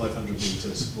final 500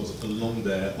 metres was along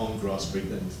there on Grasscrete,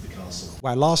 then to the castle.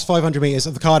 Wow, last 500 metres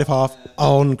of the Cardiff half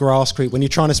on Grasscrete when you're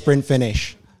trying to sprint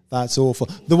finish. That's awful.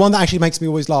 The one that actually makes me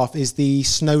always laugh is the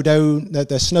Snowdon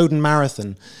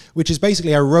Marathon, which is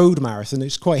basically a road marathon.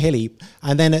 It's quite hilly.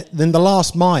 And then the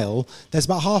last mile, there's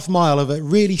about half a mile of a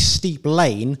really steep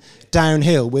lane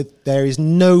downhill there is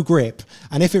no grip.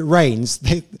 And if it rains,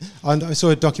 I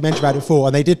saw a documentary about it before,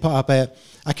 and they did put up a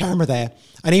camera there.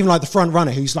 And even like the front runner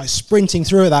who's like sprinting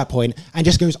through at that point and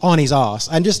just goes on his arse.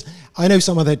 And I know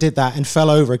someone that did that and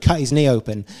fell over, cut his knee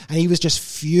open. And he was just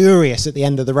furious at the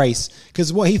end of the race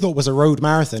because what he thought was a road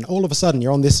marathon, all of a sudden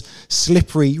you're on this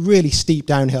slippery, really steep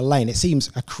downhill lane. It seems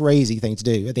a crazy thing to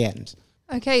do at the end.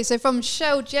 Okay, so from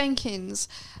Shell Jenkins.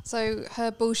 So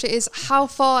her bullshit is how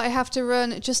far I have to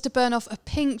run just to burn off a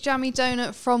pink jammy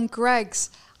donut from Greg's.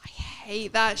 I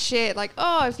hate that shit. Like,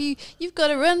 oh, if you've got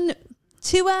to run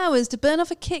 2 hours to burn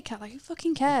off a Kit Kat, like who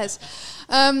fucking cares?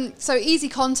 So easy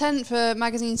content for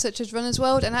magazines such as Runner's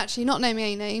World, and actually not naming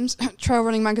any names, Trail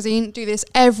Running Magazine do this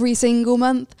every single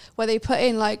month where they put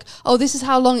in like, oh, this is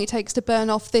how long it takes to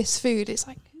burn off this food. It's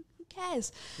like,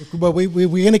 cares? Well, we're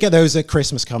going to get those at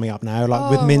Christmas coming up now, like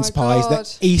with mince pies.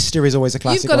 That Easter is always a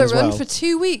classic. You've got to one run as well. for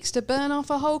 2 weeks to burn off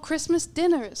a whole Christmas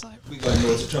dinner. It's like We got in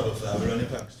loads of trouble for that with running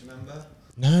pranks, do you remember?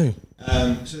 No.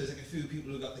 So there's like a few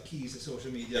people who got the keys to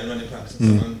social media and running pranks,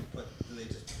 and someone put the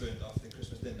latest burnt off the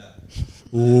Christmas dinner.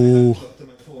 Ooh. I looked at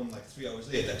my phone like 3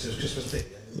 hours later because it was Christmas Day.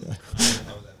 And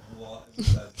I was like, what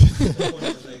is that? Someone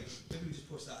was like, maybe we just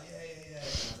post that. Yeah. And I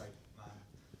was like,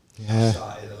 man, Yeah.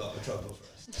 started a lot of trouble for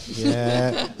us.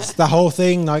 Yeah. It's the whole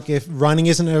thing. Like, if running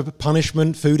isn't a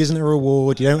punishment, food isn't a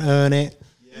reward, you don't earn it.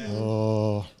 Yeah.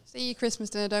 Oh. see your Christmas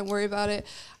dinner, don't worry about it.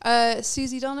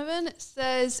 Susie Donovan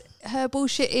says her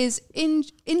bullshit is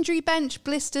injury bench,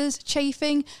 blisters,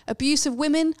 chafing, abuse of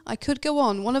women. I could go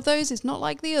on. One of those is not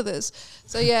like the others.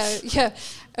 So yeah,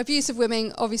 abuse of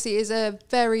women obviously is a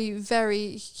very,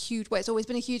 very huge, well, it's always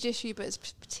been a huge issue, but it's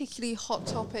a particularly hot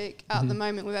topic at the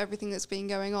moment with everything that's been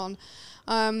going on.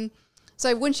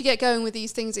 So once you get going with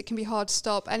these things, it can be hard to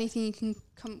stop. Anything you can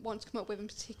want to come up with and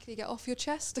particularly get off your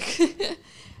chest?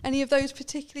 Any of those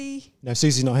particularly? No,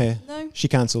 Susie's not here. No? She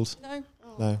cancelled. No?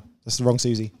 Oh. No, that's the wrong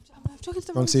Susie. I'm talking to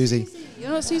the Wrong wrong Susie.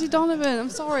 You're not Susie Donovan. I'm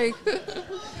sorry.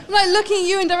 I'm like looking at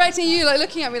you and directing you, like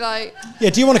looking at me like... Yeah,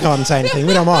 do you want to come up and say anything?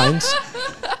 We don't mind.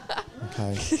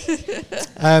 Okay.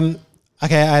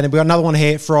 Okay, and we got another one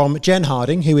here from Jen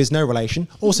Harding, who is no relation,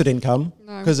 also didn't come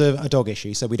because of a dog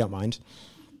issue, so we don't mind.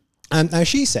 Now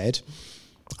she said,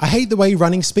 I hate the way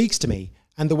running speaks to me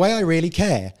and the way I really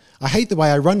care. I hate the way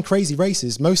I run crazy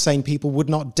races most sane people would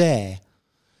not dare.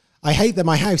 I hate that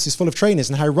my house is full of trainers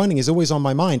and how running is always on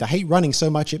my mind. I hate running so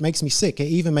much it makes me sick. It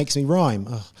even makes me rhyme.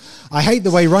 Ugh. I hate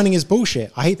the way running is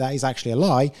bullshit. I hate that is actually a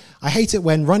lie. I hate it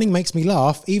when running makes me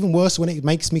laugh, even worse when it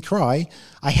makes me cry.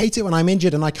 I hate it when I'm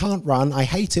injured and I can't run. I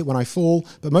hate it when I fall,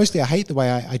 but mostly I hate the way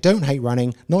I don't hate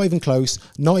running, not even close,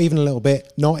 not even a little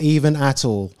bit, not even at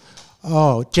all.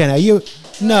 Oh, Jen, are you...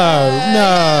 No.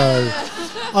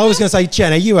 I was going to say,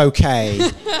 Jen, are you okay?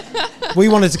 We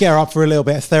wanted to get her up for a little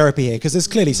bit of therapy here because there's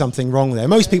clearly something wrong there.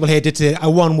 Most people here did a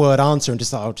one-word answer and just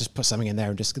thought, I'll just put something in there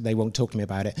and just they won't talk to me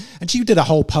about it. And she did a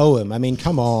whole poem. I mean,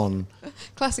 come on.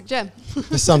 Classic Jen.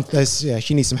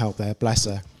 She needs some help there. Bless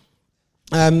her.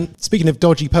 Speaking of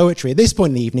dodgy poetry, at this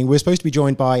point in the evening, we were supposed to be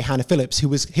joined by Hannah Phillips,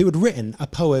 who had written a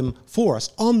poem for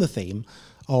us on the theme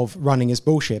of running is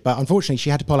bullshit, but unfortunately she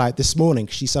had to pull out this morning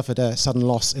because she suffered a sudden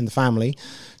loss in the family.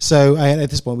 So at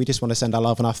this point we just want to send our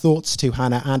love and our thoughts to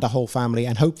Hannah and her whole family,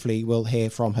 and hopefully we'll hear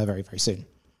from her very, very soon.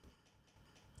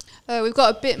 We've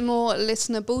got a bit more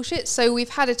listener bullshit. So we've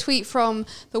had a tweet from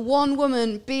the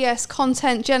one-woman BS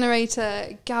content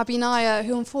generator, Gabby Naya,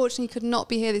 who unfortunately could not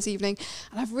be here this evening.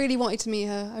 And I've really wanted to meet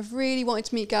her. I've really wanted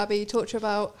to meet Gabby, talk to her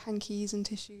about hankies and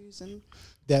tissues. And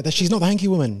Yeah, she's not the hanky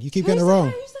woman. You keep getting her wrong.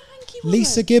 Who's the hanky woman?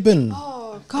 Lisa Gibbon.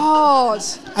 Oh, God.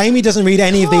 Amy doesn't read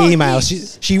any of the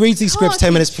emails. She reads these scripts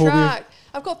 10 minutes before we...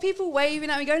 I've got people waving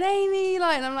at me going, Amy,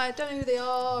 like, and I'm like, I don't know who they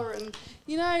are. And,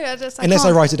 you know, Unless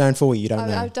I write it down for you, you don't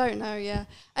know. I don't know, yeah.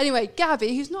 Anyway,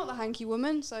 Gabby, who's not the hanky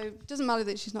woman, so it doesn't matter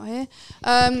that she's not here.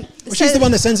 She's the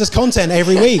one that sends us content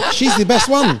every week. She's the best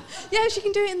one. Yeah, she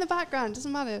can do it in the background,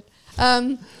 doesn't matter.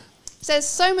 Says,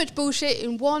 so much bullshit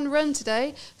in one run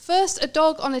today. First, a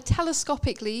dog on a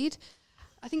telescopic lead.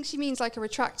 I think she means like a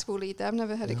retractable lead there. I've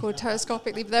never heard it called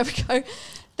telescopic lead, but there we go.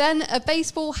 Then a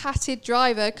baseball-hatted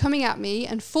driver coming at me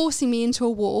and forcing me into a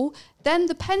wall. Then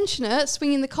the pensioner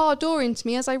swinging the car door into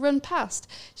me as I run past.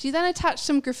 She then attached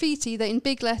some graffiti that in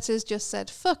big letters just said,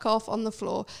 fuck off on the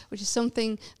floor, which is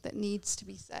something that needs to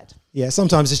be said. Yeah,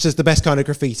 sometimes it's just the best kind of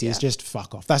graffiti is just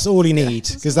fuck off. That's all you need,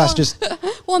 because that's just...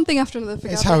 one thing after another.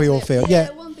 It's how we all feel,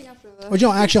 yeah. One thing after another. Well, you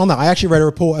know, actually on that, I actually read a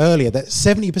report earlier that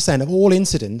 70% of all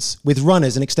incidents with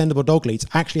runners and extendable dog leads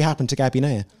actually happen to Gabby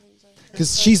Nair.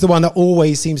 Because she's the one that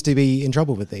always seems to be in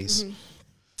trouble with these.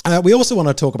 We also want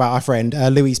to talk about our friend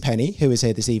Louise Penny, who is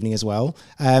here this evening as well.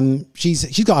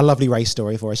 She's got a lovely race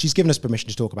story for us. She's given us permission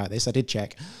to talk about this. I did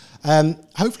check.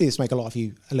 Hopefully this will make a lot of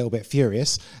you a little bit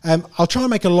furious. I'll try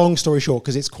and make a long story short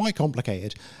because it's quite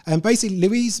complicated. Basically,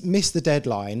 Louise missed the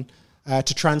deadline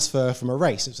to transfer from a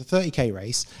race. It was a 30k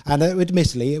race, and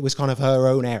admittedly, it was kind of her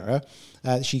own error.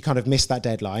 She kind of missed that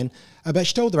deadline. But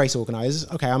she told the race organisers,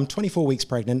 okay, I'm 24 weeks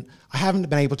pregnant. I haven't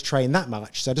been able to train that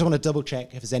much, so I just want to double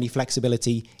check if there's any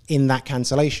flexibility in that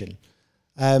cancellation.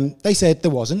 They said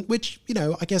there wasn't, which, you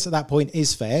know, I guess at that point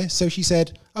is fair. So she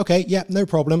said, okay, yeah, no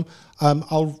problem.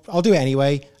 I'll do it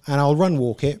anyway, and I'll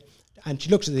walk it. And she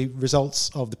looked at the results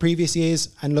of the previous years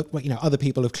and looked, you know, other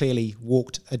people have clearly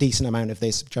walked a decent amount of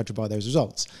this, judged by those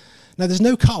results. Now, there's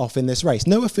no cut-off in this race,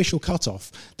 no official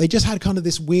cut-off. They just had kind of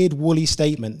this weird woolly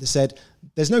statement that said,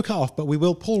 there's no cut-off, but we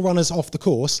will pull runners off the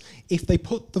course if they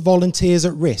put the volunteers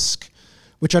at risk,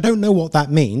 which I don't know what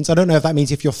that means. I don't know if that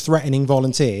means if you're threatening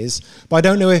volunteers, but I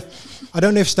don't know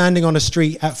if standing on a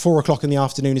street at 4:00 in the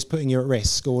afternoon is putting you at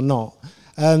risk or not.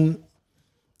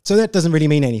 So that doesn't really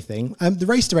mean anything. The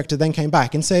race director then came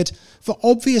back and said, for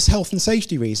obvious health and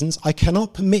safety reasons, I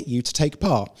cannot permit you to take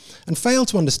part, and failed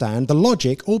to understand the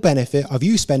logic or benefit of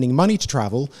you spending money to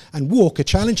travel and walk a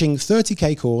challenging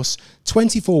 30k course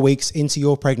 24 weeks into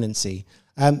your pregnancy,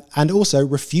 and also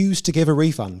refused to give a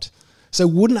refund. So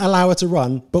wouldn't allow her to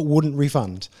run, but wouldn't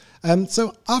refund.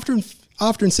 So after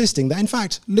insisting that, in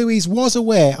fact, Louise was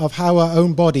aware of how her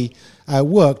own body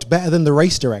worked better than the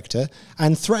race director,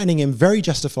 and threatening him very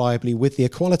justifiably with the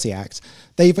Equality Act,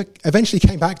 they eventually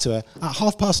came back to her at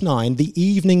 9:30 the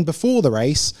evening before the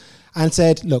race and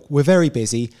said, look, we're very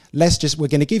busy. We're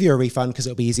going to give you a refund because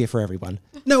it'll be easier for everyone.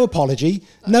 No apology,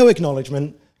 no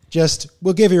acknowledgement, just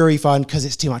we'll give you a refund because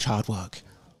it's too much hard work.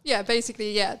 Yeah,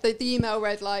 basically, yeah. The email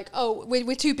read like, oh,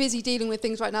 we're too busy dealing with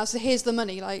things right now, so here's the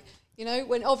money. Like, you know,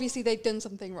 when obviously they'd done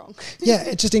something wrong. Yeah,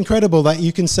 it's just incredible that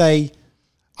you can say,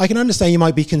 I can understand you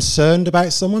might be concerned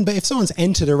about someone, but if someone's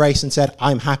entered a race and said,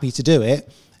 I'm happy to do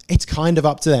it, it's kind of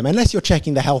up to them. Unless you're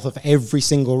checking the health of every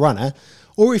single runner,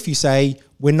 or if you say,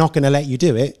 we're not going to let you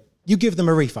do it, you give them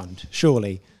a refund,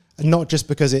 surely, and not just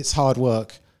because it's hard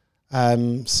work. Ooh,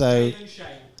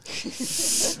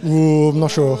 I'm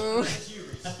not sure.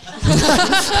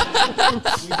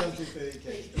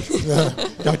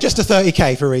 No, just a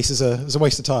 30k for Reese is a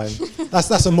waste of time.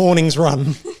 That's a morning's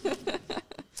run.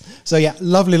 So yeah,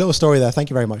 lovely little story there. Thank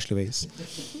you very much, Louise.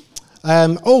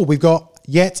 We've got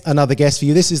yet another guest for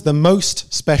you. This is the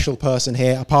most special person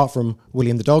here, apart from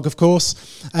William the dog, of course.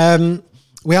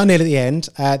 We are nearly at the end.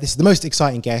 This is the most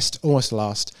exciting guest, almost the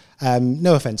last.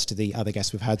 No offence to the other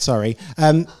guests we've had, sorry.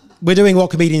 We're doing what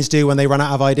comedians do when they run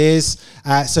out of ideas.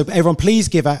 So everyone, please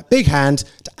give a big hand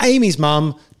to Amy's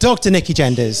mum, Dr. Nikki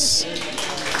Genders.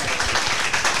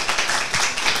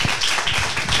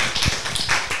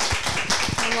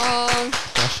 Come on.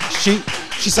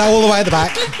 She sat all the way at the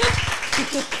back.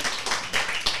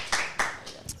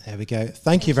 There we go.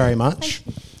 Thank you very much.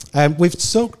 We've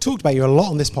talked about you a lot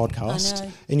on this podcast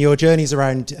in your journeys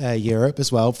around Europe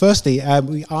as well. Firstly,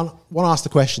 we want to ask the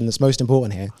question that's most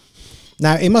important here.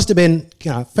 Now, it must have been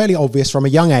fairly obvious from a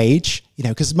young age,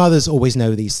 because mothers always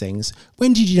know these things.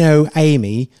 When did you know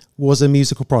Amy was a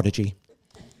musical prodigy?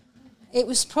 It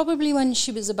was probably when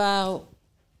she was about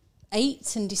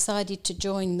 8 and decided to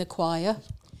join the choir.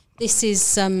 This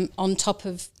is on top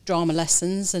of drama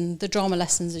lessons, and the drama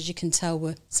lessons, as you can tell,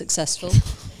 were successful.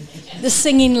 The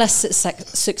singing less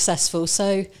successful,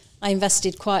 so I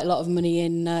invested quite a lot of money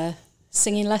in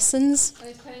singing lessons. Are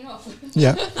they paying off?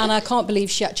 Yeah. And I can't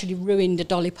believe she actually ruined a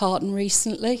Dolly Parton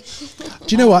recently.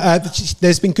 Do you know what?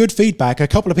 There's been good feedback. A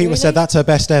couple of people said that's her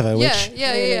best ever.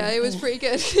 Yeah, it was pretty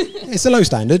good. It's a low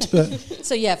standard, but...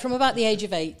 So yeah, from about the age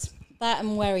of 8, that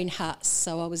and wearing hats,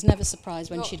 so I was never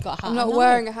surprised when she'd got a hat. I'm not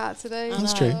wearing a hat today.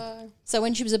 That's true. So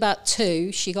when she was about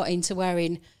 2, she got into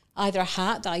wearing either a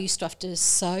hat that I used to have to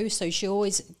sew, so she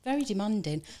always, very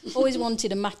demanding, always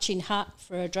wanted a matching hat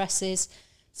for her dresses.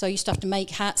 So I used to have to make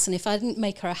hats, and if I didn't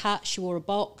make her a hat, she wore a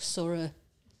box or a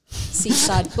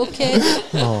seaside bucket.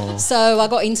 Aww. So I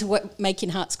got into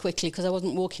making hats quickly because I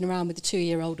wasn't walking around with a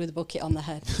 2-year-old with a bucket on the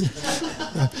head.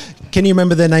 Can you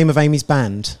remember the name of Amy's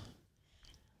band?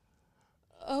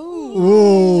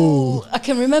 Oh. I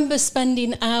can remember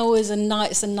spending hours and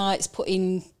nights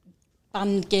putting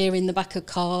band gear in the back of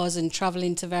cars and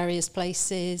travelling to various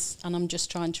places, and I'm just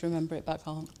trying to remember it, but I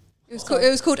can't. It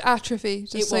was called Atrophy,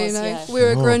 just so you know. Yeah. We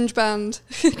were a grunge band.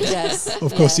 Yes.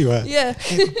 Of course you were. Yeah.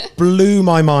 It blew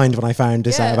my mind when I found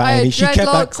this out about Amy. She kept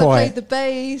that quiet. I played the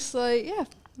bass. I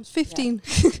was 15.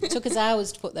 Yeah. It took us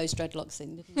hours to put those dreadlocks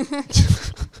in, didn't it?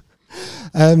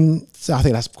 So I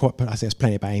think that's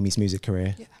plenty about Amy's music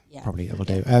career. Yeah. Probably it will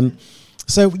do.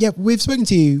 So yeah, we've spoken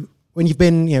to you when you've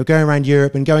been, going around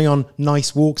Europe and going on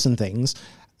nice walks and things.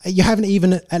 You haven't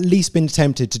even at least been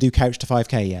tempted to do Couch to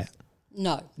 5K yet.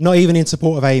 No. Not even in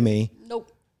support of Amy. Nope.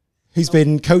 Who's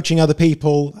been coaching other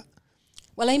people.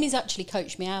 Well, Amy's actually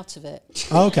coached me out of it.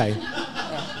 Oh, okay.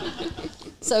 Yeah.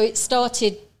 So it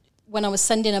started when I was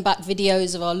sending her back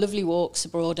videos of our lovely walks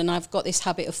abroad, and I've got this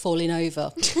habit of falling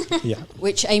over, Yeah.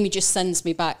 which Amy just sends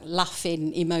me back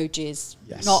laughing emojis.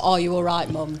 Yes. Not, are you all right,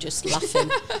 Mum? Just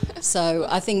laughing. So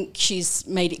I think she's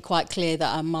made it quite clear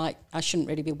that I shouldn't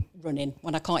really be running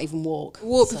when I can't even walk.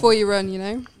 Walk So, before you run, you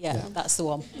know. Yeah, that's the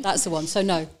one. That's the one. So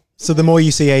no, So the more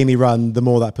you see Amy run, the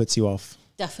more that puts you off.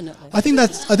 definitely. I think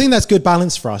that's good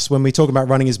balance for us when we talk about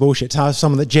running is bullshit, to have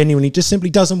someone that genuinely just simply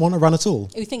doesn't want to run at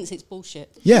all. Who thinks it's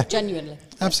bullshit? Yeah. Genuinely.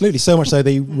 Absolutely. So much so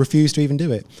they refuse to even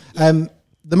do it.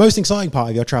 The most exciting part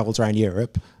of your travels around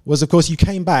Europe was, of course, you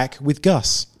came back with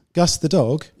Gus. Gus the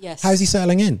dog. Yes. How's he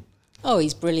settling in? Oh,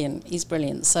 he's brilliant. He's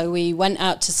brilliant. So we went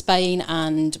out to Spain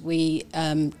and we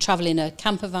travel in a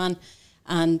camper van,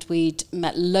 and we'd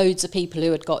met loads of people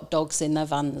who had got dogs in their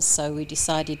vans. So we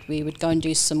decided we would go and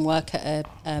do some work at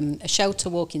a shelter,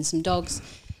 walking some dogs.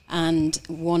 And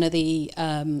one of the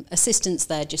assistants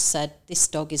there just said, this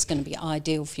dog is going to be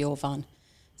ideal for your van.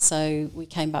 So we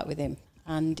came back with him.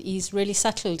 And he's really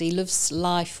settled. He loves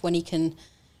life when he can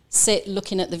sit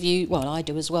looking at the view. Well, I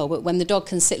do as well. But when the dog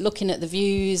can sit looking at the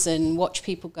views and watch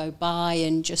people go by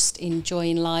and just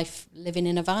enjoying life, living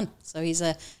in a van. So he's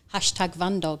a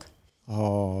 #van dog.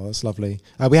 Oh, that's lovely.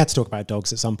 We had to talk about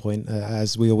dogs at some point,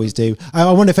 as we always do.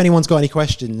 I wonder if anyone's got any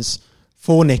questions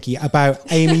for Nikki about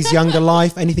Amy's younger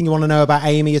life. Anything you want to know about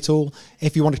Amy at all?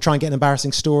 If you want to try and get an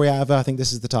embarrassing story out of her, I think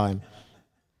this is the time.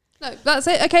 No, that's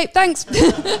it. Okay, thanks.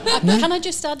 Can I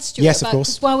just add, Stuart? Yes, of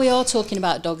course. While we are talking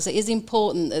about dogs, it is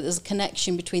important that there's a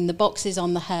connection between the boxes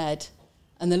on the head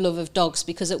and the love of dogs,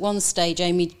 because at one stage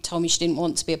Amy told me she didn't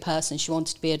want to be a person, she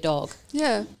wanted to be a dog.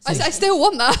 Yeah, I still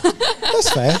want that.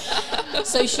 That's fair.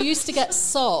 So she used to get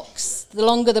socks, the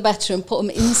longer the better, and put them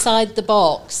inside the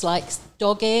box like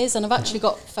dog ears, and I've actually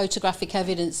got photographic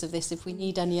evidence of this if we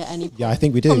need any at any point. Yeah, I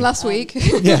think we do. From last week.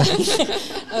 Yeah.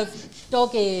 Of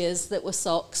dog ears that were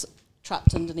socks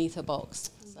trapped underneath her box.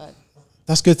 So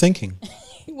That's good thinking.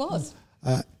 it was.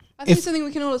 I think it's something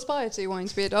we can all aspire to, wanting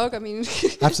to be a dog. I mean,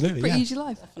 Absolutely, pretty yeah. easy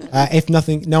life. If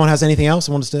no one has anything else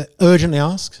I want us to urgently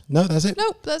ask. No, that's it.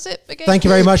 Nope, that's it. Okay. Thank you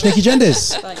very much, Nikki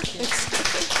Genders. Thank you.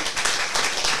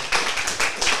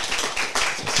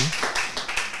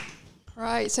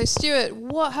 Right, so Stuart,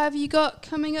 what have you got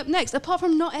coming up next? Apart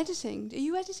from not editing. Are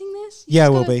you editing this? Yeah,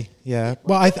 we'll be. Yeah.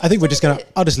 Well, I think we're just going to...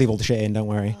 I'll just leave all the shit in, don't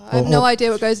worry. I have no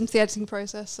idea what goes into the editing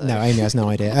process. So. No, Amy has no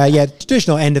idea. Yeah,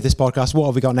 traditional end of this podcast. What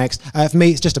have we got next? For me,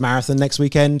 it's just a marathon next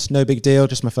weekend. No big deal,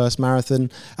 just my first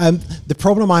marathon. The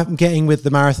problem I'm getting with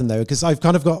the marathon, though, because I've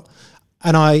kind of got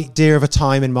an idea of a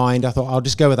time in mind. I thought I'll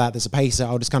just go with that. There's a pacer.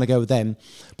 I'll just kind of go with them.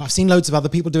 But I've seen loads of other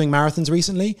people doing marathons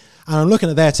recently, and I'm looking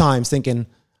at their times thinking,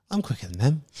 I'm quicker than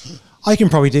them. I can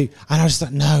probably do. And I was just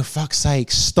like, no, fuck's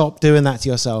sake, stop doing that to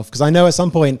yourself. Because I know at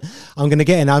some point I'm going to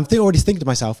get in. I'm already thinking to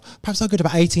myself, perhaps I'll go to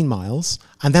about 18 miles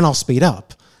and then I'll speed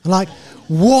up. I'm like,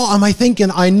 what am I thinking?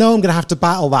 I know I'm going to have to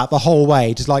battle that the whole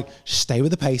way. Just like, stay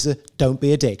with the pacer. Don't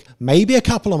be a dick. Maybe a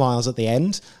couple of miles at the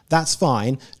end. That's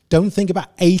fine. Don't think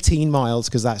about 18 miles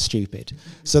because that's stupid.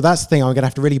 So that's the thing. I'm going to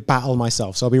have to really battle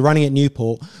myself. So I'll be running at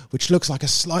Newport, which looks like a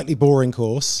slightly boring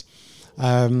course.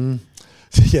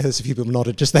 Yeah, there's a few people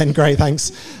nodded just then. Great,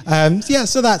 thanks.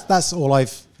 So that's all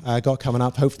I've got coming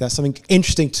up. Hopefully that's something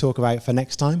interesting to talk about for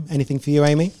next time. Anything for you,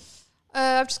 Amy?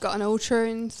 I've just got an ultra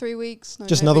in 3 weeks.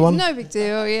 Just another one? No big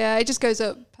deal, yeah. It just goes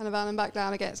up Penavale and back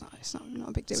down again. It's not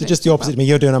a big deal. So just the opposite of me.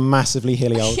 You're doing a massively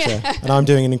hilly ultra, and I'm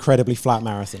doing an incredibly flat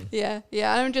marathon. Yeah.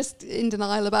 I'm just in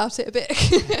denial about it a bit.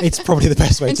 It's probably the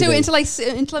best way to do it.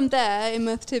 Until I'm there in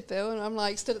Merthyr Tydfil and I'm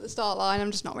like stood at the start line,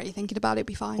 I'm just not really thinking about it. It'll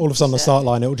be fine. All of a sudden, the start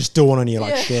line, it will just dawn on you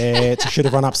like, shit, I should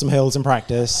have run up some hills in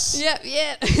practice.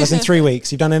 Yeah. That's in 3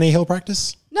 weeks. You've done any hill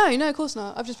practice? No, of course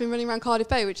not. I've just been running around Cardiff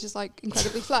Bay, which is like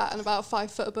incredibly flat and about 5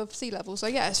 foot above sea level. So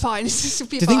yeah, it's fine. It'll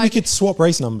be Do you think we could swap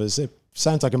race numbers? It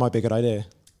sounds like it might be a good idea.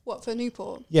 What, for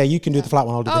Newport? Yeah, you can do the flat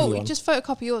one, I'll do the hilly one. Just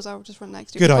photocopy yours, I'll just run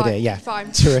next to you. Good idea, yeah.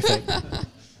 Fine. Terrific.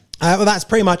 Well, that's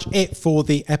pretty much it for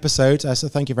the episode, so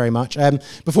thank you very much.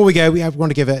 Before we go, we want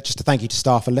to give just a thank you to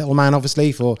staff at Little Man,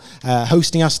 obviously, for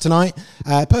hosting us tonight.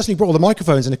 Personally brought all the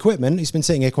microphones and equipment, who's been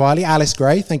sitting here quietly, Alice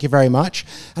Gray, thank you very much.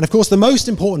 And of course, the most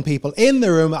important people in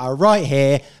the room are right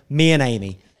here, me and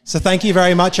Amy. So thank you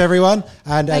very much, everyone,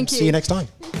 and see you next time.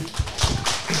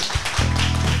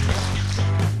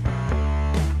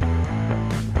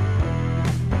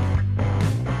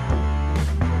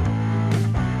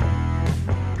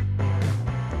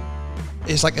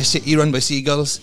 It's like a city run by seagulls.